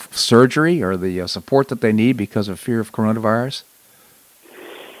surgery or the support that they need because of fear of coronavirus?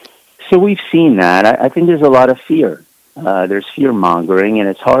 So we've seen that. I think there's a lot of fear. There's fear mongering, and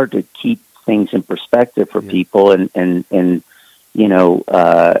it's hard to keep things in perspective for people and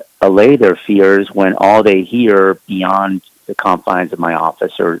allay their fears when all they hear beyond the confines of my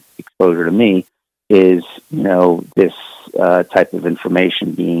office or exposure to me is, this type of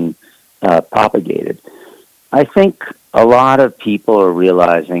information being propagated. I think a lot of people are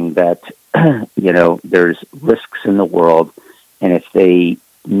realizing that, there's risks in the world, and if they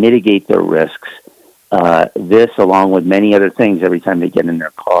mitigate their risks, this, along with many other things, every time they get in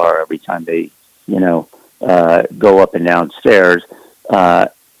their car, every time they, go up and down stairs,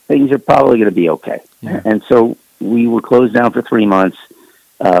 things are probably going to be okay. Yeah. And so we were closed down for 3 months.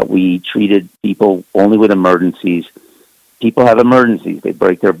 We treated people only with emergencies. People have emergencies. They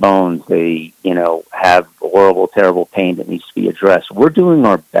break their bones. They, have horrible, terrible pain that needs to be addressed. We're doing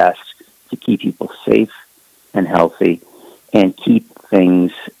our best to keep people safe and healthy and keep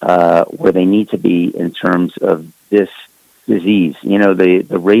things where they need to be in terms of this disease.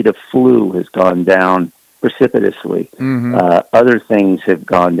 The rate of flu has gone down precipitously. Mm-hmm. Other things have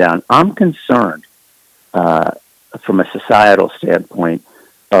gone down. I'm concerned from a societal standpoint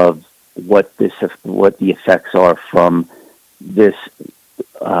of what the effects are from this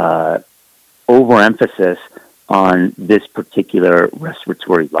overemphasis on this particular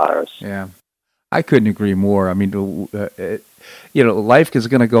respiratory virus. Yeah, I couldn't agree more. I mean, life is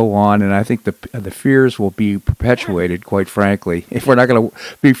going to go on, and I think the fears will be perpetuated, quite frankly. If we're not going to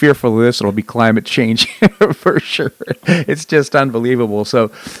be fearful of this, it'll be climate change for sure. It's just unbelievable.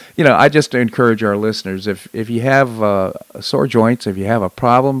 So, I just encourage our listeners, if you have sore joints, if you have a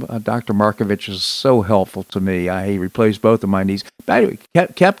problem, Dr. Markovich is so helpful to me. He replaced both of my knees. By the way,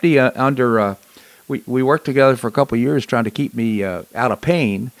 kept me under, we worked together for a couple of years trying to keep me out of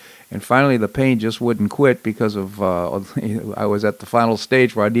pain. And finally, the pain just wouldn't quit because of I was at the final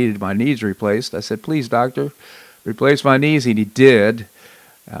stage where I needed my knees replaced. I said, "Please, doctor, replace my knees," and he did.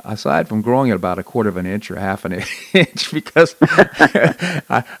 Aside from growing at about a quarter of an inch or half an inch, because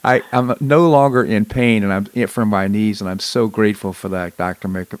I'm no longer in pain and I'm from my knees, and I'm so grateful for that, Dr.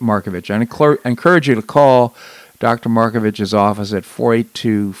 Markovich. I encourage you to call Dr. Markovich's office at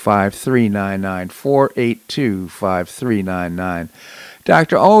 482-5399, 482-5399.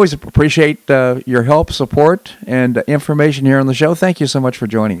 Doctor, always appreciate your help, support, and information here on the show. Thank you so much for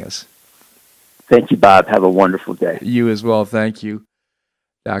joining us. Thank you, Bob. Have a wonderful day. You as well. Thank you.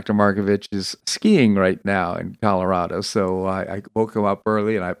 Dr. Markovich is skiing right now in Colorado, so I woke him up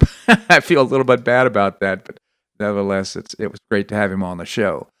early, and I feel a little bit bad about that, but nevertheless, it was great to have him on the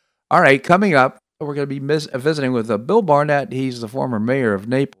show. All right, coming up, we're going to be visiting with Bill Barnett. He's the former mayor of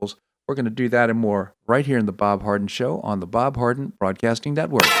Naples. We're going to do that and more right here in the Bob Harden Show on the Bob Harden Broadcasting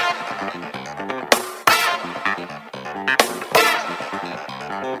Network.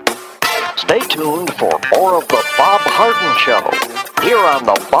 Stay tuned for more of the Bob Harden Show here on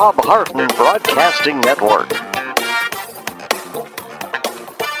the Bob Harden Broadcasting Network.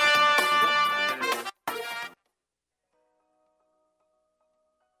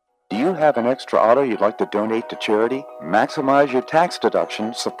 Do you have an extra auto you'd like to donate to charity? Maximize your tax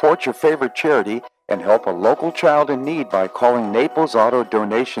deduction, support your favorite charity, and help a local child in need by calling Naples Auto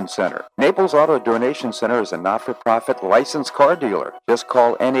Donation Center. Naples Auto Donation Center is a not-for-profit licensed car dealer. Just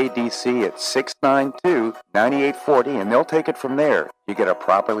call NADC at 692-9840 and they'll take it from there. You get a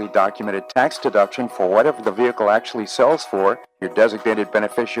properly documented tax deduction for whatever the vehicle actually sells for. Your designated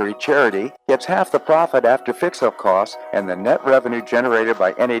beneficiary charity gets half the profit after fix-up costs, and the net revenue generated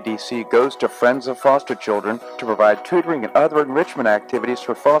by NADC goes to Friends of Foster Children to provide tutoring and other enrichment activities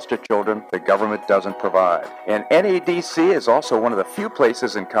for foster children the government doesn't provide. And NADC is also one of the few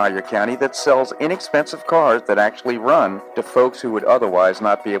places in Collier County that sells inexpensive cars that actually run to folks who would otherwise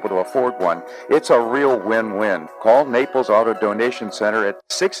not be able to afford one. It's a real win-win. Call Naples Auto Donation Center at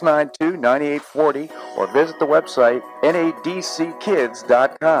 692-9840 or visit the website nadckids.com.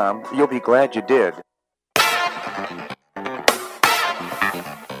 You'll be glad you did.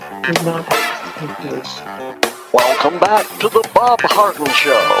 Welcome back to the Bob Harden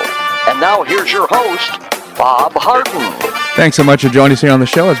Show. And now here's your host, Bob Harden. Thanks so much for joining us here on the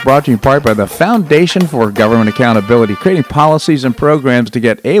show. It's brought to you in part by the Foundation for Government Accountability, creating policies and programs to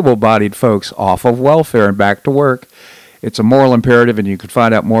get able-bodied folks off of welfare and back to work. It's a moral imperative, and you can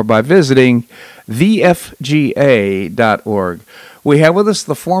find out more by visiting thefga.org. We have with us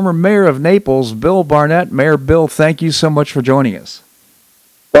the former mayor of Naples, Bill Barnett. Mayor Bill, thank you so much for joining us.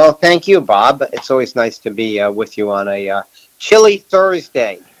 Well, thank you, Bob. It's always nice to be with you on a chilly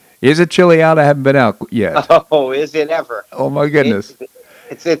Thursday. Is it chilly out? I haven't been out yet. Oh, is it ever? Oh, my goodness.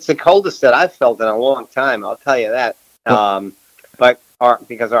 It's the coldest that I've felt in a long time, I'll tell you that.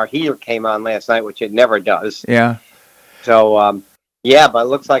 Because our heater came on last night, which it never does. Yeah. So, yeah, but it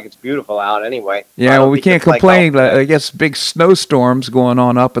looks like it's beautiful out anyway. Yeah, well, we can't complain. I guess big snowstorms going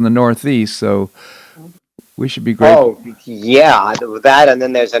on up in the Northeast, so we should be great. Oh, yeah, that, and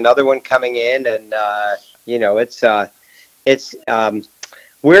then there's another one coming in, and,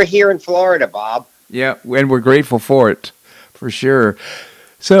 we're here in Florida, Bob. Yeah, and we're grateful for it, for sure.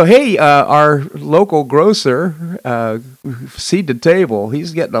 So, hey, our local grocer, Seed to Table,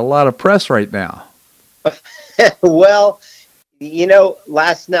 he's getting a lot of press right now. Well,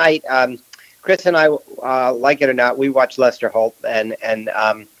 last night, Chris and I, like it or not, we watched Lester Holt and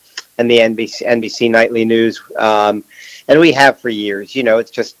the NBC Nightly News, and we have for years.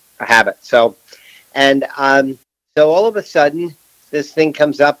 It's just a habit. So all of a sudden, this thing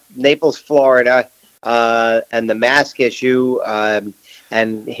comes up, Naples, Florida, and the mask issue.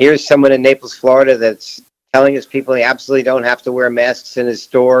 And here's someone in Naples, Florida, that's telling his people they absolutely don't have to wear masks in his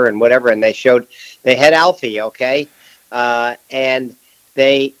store and whatever. And they had Alfie, okay, and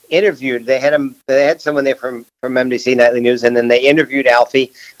they interviewed. They had someone there from NBC Nightly News, and then they interviewed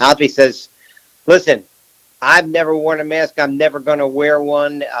Alfie. Alfie says, "Listen, I've never worn a mask. I'm never going to wear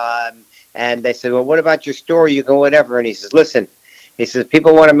one." And they said, "Well, what about your store? You can whatever." And he says, "Listen." He says,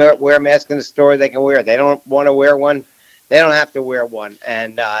 people want to wear a mask in the store, they can wear it. They don't want to wear one, they don't have to wear one.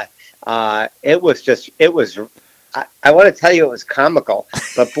 And I want to tell you, it was comical.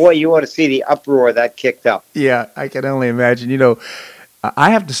 But boy, you ought to see the uproar that kicked up. Yeah, I can only imagine.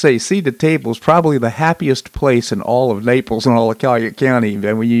 I have to say, Seed to Table is probably the happiest place in all of Naples and all of Collier County.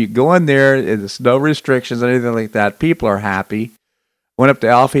 And when you go in there, there's no restrictions, anything like that. People are happy. Went up to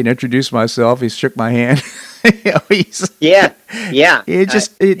Alfie and introduced myself. He shook my hand. Yeah. It's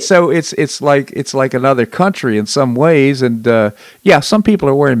like another country in some ways, and some people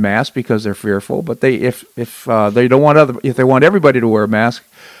are wearing masks because they're fearful. But if they want everybody to wear a mask,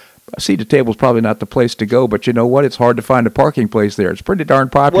 Seed to Table is probably not the place to go. But you know what? It's hard to find a parking place there. It's pretty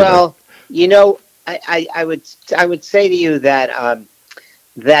darn popular. Well, I would say to you that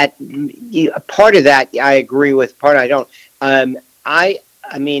part of that I agree with, part I don't.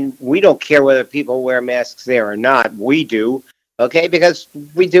 I mean, we don't care whether people wear masks there or not. We do, okay, because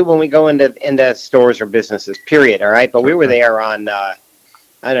we do when we go into stores or businesses, period, all right? But we were there on,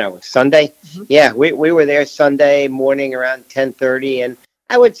 Sunday? Mm-hmm. Yeah, we were there Sunday morning around 10:30, and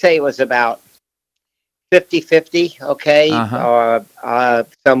I would say it was about 50-50, okay? Uh-huh.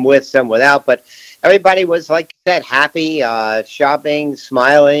 Some with, some without, but everybody was, like I said, happy, shopping,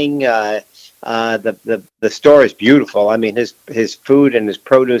 smiling. The store is beautiful. I mean, his food and his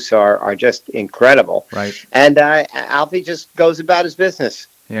produce are just incredible. Right. And Alfie just goes about his business.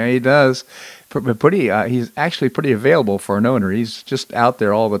 Yeah, he does. He's actually pretty available for an owner. He's just out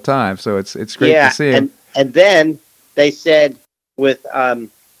there all the time, so it's great to see him. And then they said with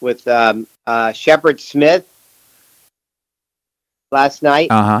Shepard Smith last night.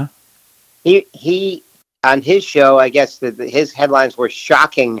 Uh-huh. He on his show, I guess his headlines were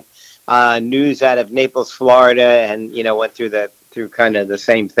shocking. News out of Naples, Florida, and went through kind of the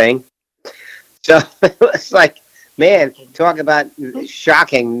same thing. So it was like, man, talk about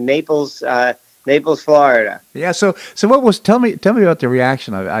shocking. Naples, Florida. Yeah. So what was? Tell me about the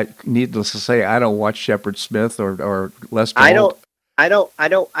reaction. I needless to say, I don't watch Shepard Smith or Lester Holt. I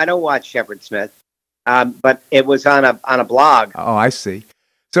don't watch Shepard Smith. but it was on a blog. Oh, I see.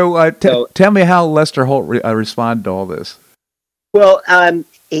 So, So- tell me how Lester Holt responded to all this. Well,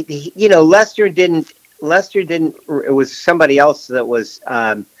 Lester didn't. It was somebody else that was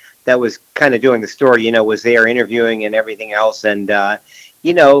kind of doing the story. Was there interviewing and everything else, and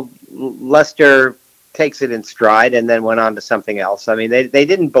Lester takes it in stride and then went on to something else. I mean, they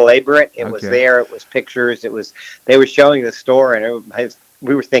didn't belabor it. It was Okay. there. It was pictures. They were showing the store, and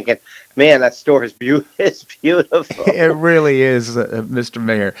we were thinking, man, that store is beautiful. It really is, Mr.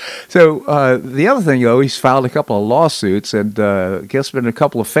 Mayor. So the other thing, though, he's filed a couple of lawsuits and I guess been a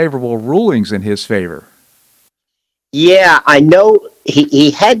couple of favorable rulings in his favor. Yeah, I know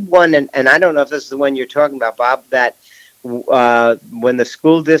he had one, and I don't know if this is the one you're talking about, Bob, that when the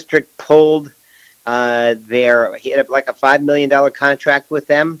school district pulled he had like a $5 million contract with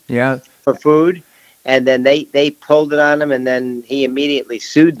them Yeah. for food, and then they pulled it on him, and then he immediately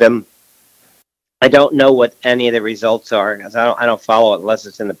sued them. I don't know what any of the results are, because I don't follow it unless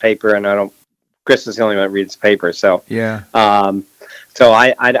it's in the paper, and Chris is the only one that reads the paper, so Yeah. so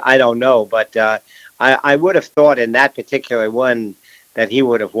I don't know, but I would have thought in that particular one that he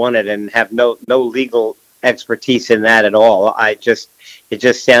would have won it and have no legal expertise in that at all. It just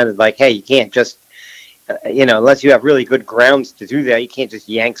sounded like, hey, you can't just unless you have really good grounds to do that, you can't just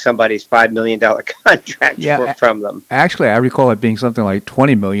yank somebody's $5 million contract from them. Actually, I recall it being something like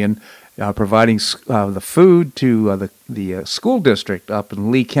 $20 million, providing the food to the school district up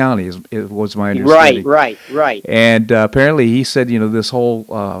in Lee County. Was my understanding. Right. And apparently, he said, this whole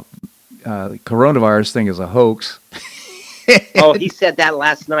coronavirus thing is a hoax. Oh, he said that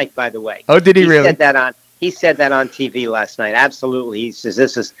last night, by the way. Oh, did he really? He said that on TV last night. Absolutely, he says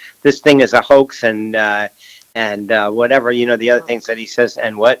this thing is a hoax and whatever the other things that he says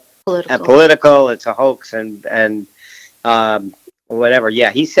and what political. It's a hoax and whatever.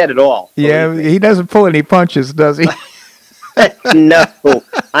 Yeah, he said it all. Yeah, he doesn't pull any punches, does he? No,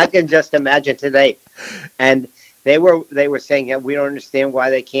 I can just imagine today. And they were saying, yeah, we don't understand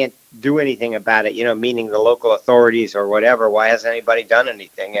why they can't do anything about it. Meaning the local authorities or whatever. Why hasn't anybody done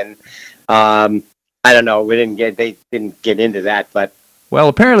anything? And I don't know. They didn't get into that, but well,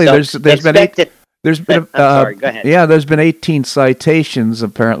 apparently there's been sorry, go ahead. Yeah, there's been 18 citations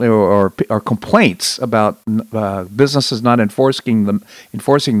apparently, or complaints about businesses not enforcing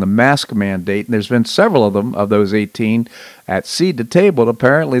the mask mandate, and there's been several of those 18 at Seed to Table.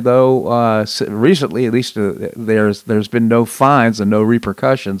 Apparently, though, recently at least, there's been no fines and no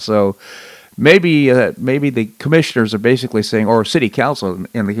repercussions. So maybe the commissioners are basically saying, or city council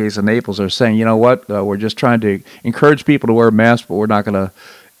in the case of Naples, are saying, you know what, we're just trying to encourage people to wear masks, but we're not going to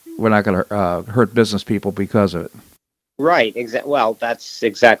hurt business people because of it. Right. Well, that's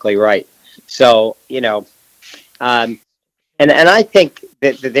exactly right. So, and I think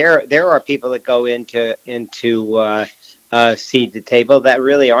that there are people that go into Seed to Table that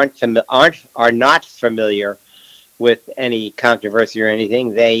really are not familiar with any controversy or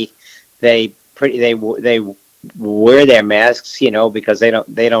anything. They wear their masks, because they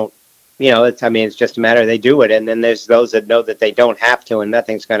don't. It's just a matter they do it, and then there's those that know that they don't have to, and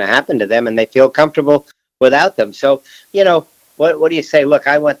nothing's going to happen to them, and they feel comfortable without them. So, what do you say? Look,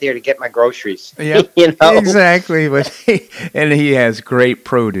 I went there to get my groceries. Yeah, exactly. But he has great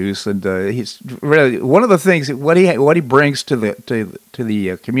produce, and he's really one of the things what he brings to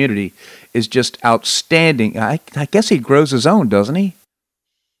the community is just outstanding. I guess he grows his own, doesn't he?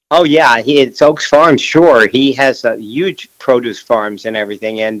 Oh yeah, it's Oaks Farm. Sure, he has huge produce farms and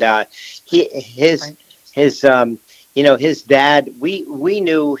everything, and his dad. We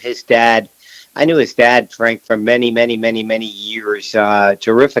knew his dad. I knew his dad, Frank, for many years.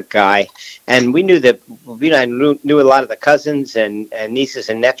 Terrific guy, and we knew that. I knew a lot of the cousins and nieces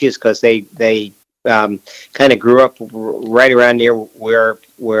and nephews because they kind of grew up right around near where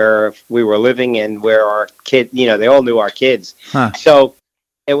we were living and where our kid. They all knew our kids. Huh. So.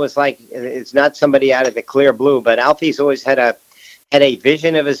 It was like it's not somebody out of the clear blue, but Alfie's always had a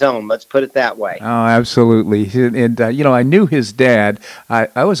vision of his own. Let's put it that way. Oh, absolutely. And I knew his dad.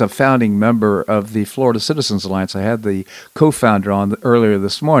 I was a founding member of the Florida Citizens Alliance. I had the co-founder on earlier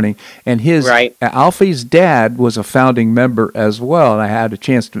this morning, and Alfie's dad was a founding member as well. And I had a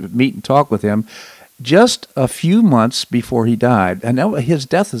chance to meet and talk with him just a few months before he died. And his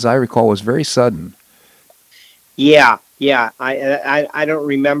death, as I recall, was very sudden. Yeah. I don't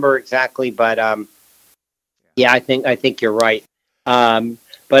remember exactly, but I think you're right.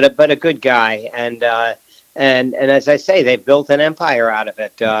 But a good guy, and as I say, they've built an empire out of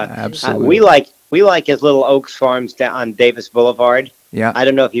it. Absolutely. We like his little Oaks Farms down on Davis Boulevard. Yeah. I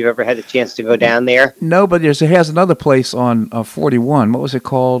don't know if you've ever had the chance to go down there. No, but it has another place on 41. What was it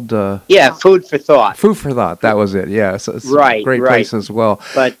called? Yeah, Food for Thought. Food for Thought. That was it. Yeah, so it's Right, a great right. place as well.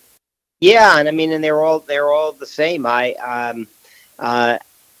 But yeah, and I mean, and they're all the same.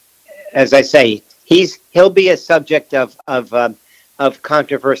 As I say, he'll be a subject of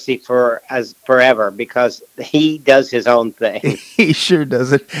controversy forever because he does his own thing. He sure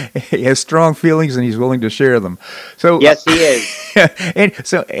does it. He has strong feelings and he's willing to share them. So Yes, he is. and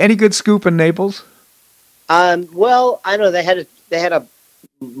so, any good scoop in Naples? Well, I know they had a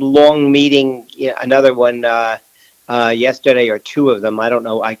long meeting, another one yesterday, or two of them. I don't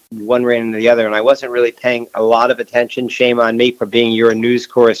know. One ran into the other, and I wasn't really paying a lot of attention. Shame on me for being your news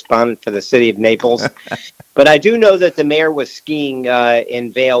correspondent for the city of Naples. But I do know that the mayor was skiing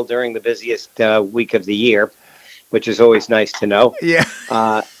in Vail during the busiest week of the year, which is always nice to know. Yeah.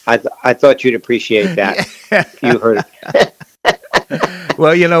 I thought you'd appreciate that. You heard it.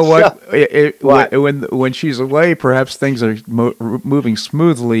 Well, you know what? What? When she's away, perhaps things are moving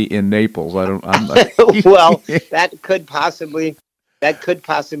smoothly in Naples. I'm not. Well, that could possibly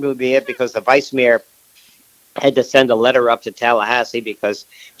be it, because the vice mayor had to send a letter up to Tallahassee because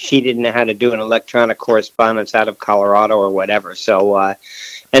she didn't know how to do an electronic correspondence out of Colorado or whatever. So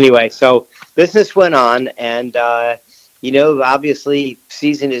anyway, so business went on, and obviously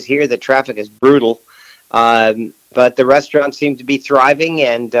season is here. The traffic is brutal. But the restaurants seem to be thriving.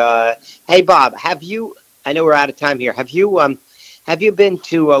 And hey, Bob, I know we're out of time here. Have you been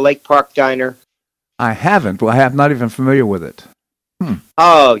to Lake Park Diner? I haven't. Well, I'm not even familiar with it.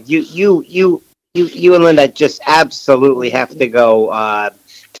 Oh, you and Linda just absolutely have to go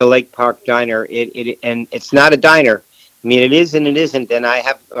to Lake Park Diner. And it's not a diner. I mean, it is and it isn't. And I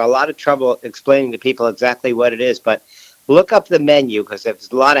have a lot of trouble explaining to people exactly what it is. But look up the menu, because there's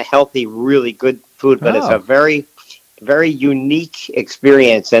a lot of healthy, really good food. But It's a very, very unique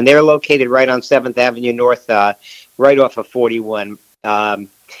experience. And they're located right on 7th Avenue North, right off of 41.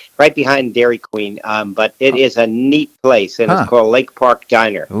 Right behind Dairy Queen, but it is a neat place, and it's called Lake Park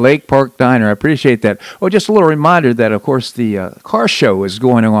Diner. Lake Park Diner. I appreciate that. Oh, just a little reminder that, of course, the car show is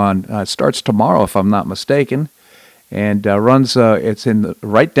going on. It starts tomorrow, if I'm not mistaken, and runs. It's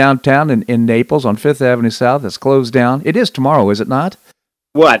right downtown in Naples on 5th Avenue South. It's closed down. It is tomorrow, is it not?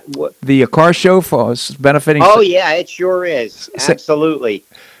 What? The car show for benefiting. Oh yeah, it sure is. Absolutely,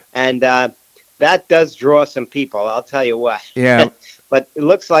 and that does draw some people. I'll tell you what. Yeah. But it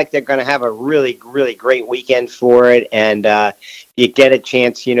looks like they're going to have a really, really great weekend for it. And you get a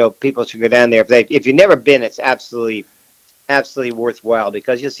chance, people should go down there. If you've never been, it's absolutely worthwhile,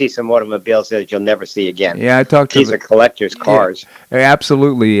 because you'll see some automobiles that you'll never see again. Yeah, I talked to these are collectors' cars. Yeah,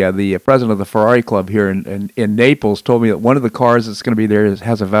 absolutely. The president of the Ferrari Club here in Naples told me that one of the cars that's going to be there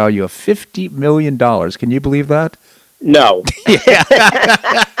has a value of $50 million. Can you believe that? No.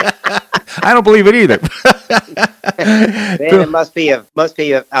 I don't believe it either. Man, it must be a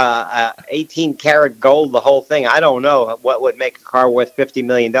 18-karat gold, the whole thing. I don't know what would make a car worth $50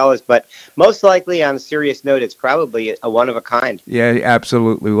 million, but most likely, on a serious note, it's probably a one of a kind. Yeah,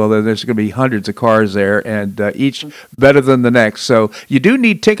 absolutely. Well, there's going to be hundreds of cars there, and each better than the next. So you do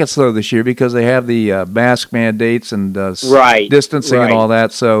need tickets, though, this year, because they have the mask mandates and distancing and all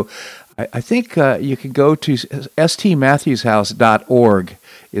that. So I think you can go to stmatthewshouse.org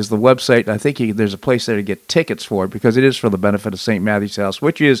is the website. I think there's a place there to get tickets for it, because it is for the benefit of St. Matthew's House,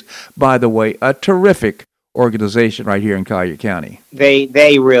 which is, by the way, a terrific organization right here in Collier County.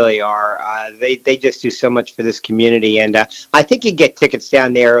 They really are. They just do so much for this community, and I think you get tickets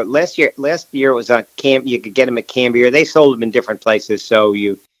down there. Last year it was on Camp. You could get them at Cambier. They sold them in different places, so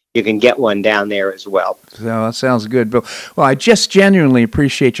you can get one down there as well. So that sounds good, Bill. Well, I just genuinely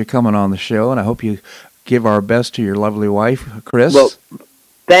appreciate you coming on the show, and I hope you give our best to your lovely wife, Chris. Well,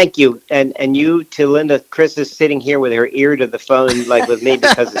 thank you, and you to Linda. Chris is sitting here with her ear to the phone, like with me,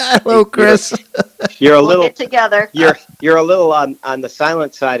 because hello, Chris. You're a little get together. You're a little on the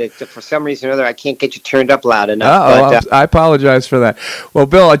silent side. For some reason or other, I can't get you turned up loud enough. I apologize for that. Well,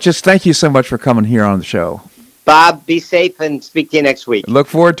 Bill, I just thank you so much for coming here on the show. Bob, be safe, and speak to you next week. Look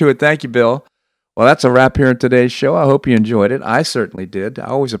forward to it. Thank you, Bill. Well, that's a wrap here in today's show. I hope you enjoyed it. I certainly did. I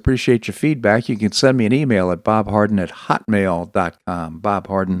always appreciate your feedback. You can send me an email at bobharden@hotmail.com,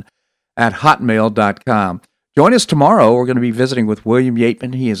 bobharden@hotmail.com. Join us tomorrow. We're going to be visiting with William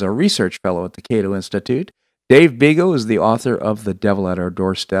Yateman. He is a research fellow at the Cato Institute. Dave Bigo is the author of The Devil at Our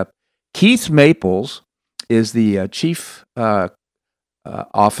Doorstep. Keith Maples is the chief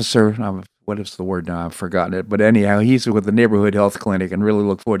officer. What is the word now? I've forgotten it. But anyhow, he's with the Neighborhood Health Clinic, and really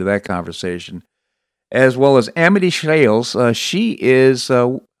look forward to that conversation. As well as Amity Shales. She is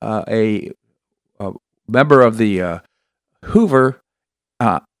a member of the Hoover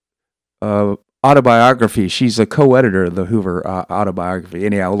autobiography. She's a co-editor of the Hoover autobiography.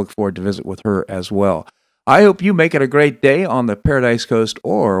 Anyhow, I'll look forward to visit with her as well. I hope you make it a great day on the Paradise Coast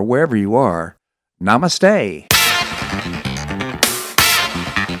or wherever you are. Namaste.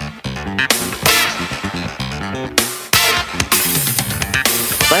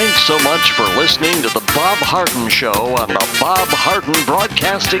 Thanks so much for listening to the Bob Harden Show on the Bob Harden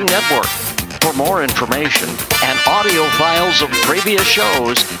Broadcasting Network. For more information and audio files of previous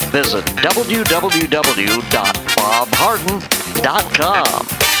shows, visit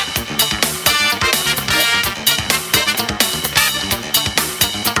www.bobharden.com.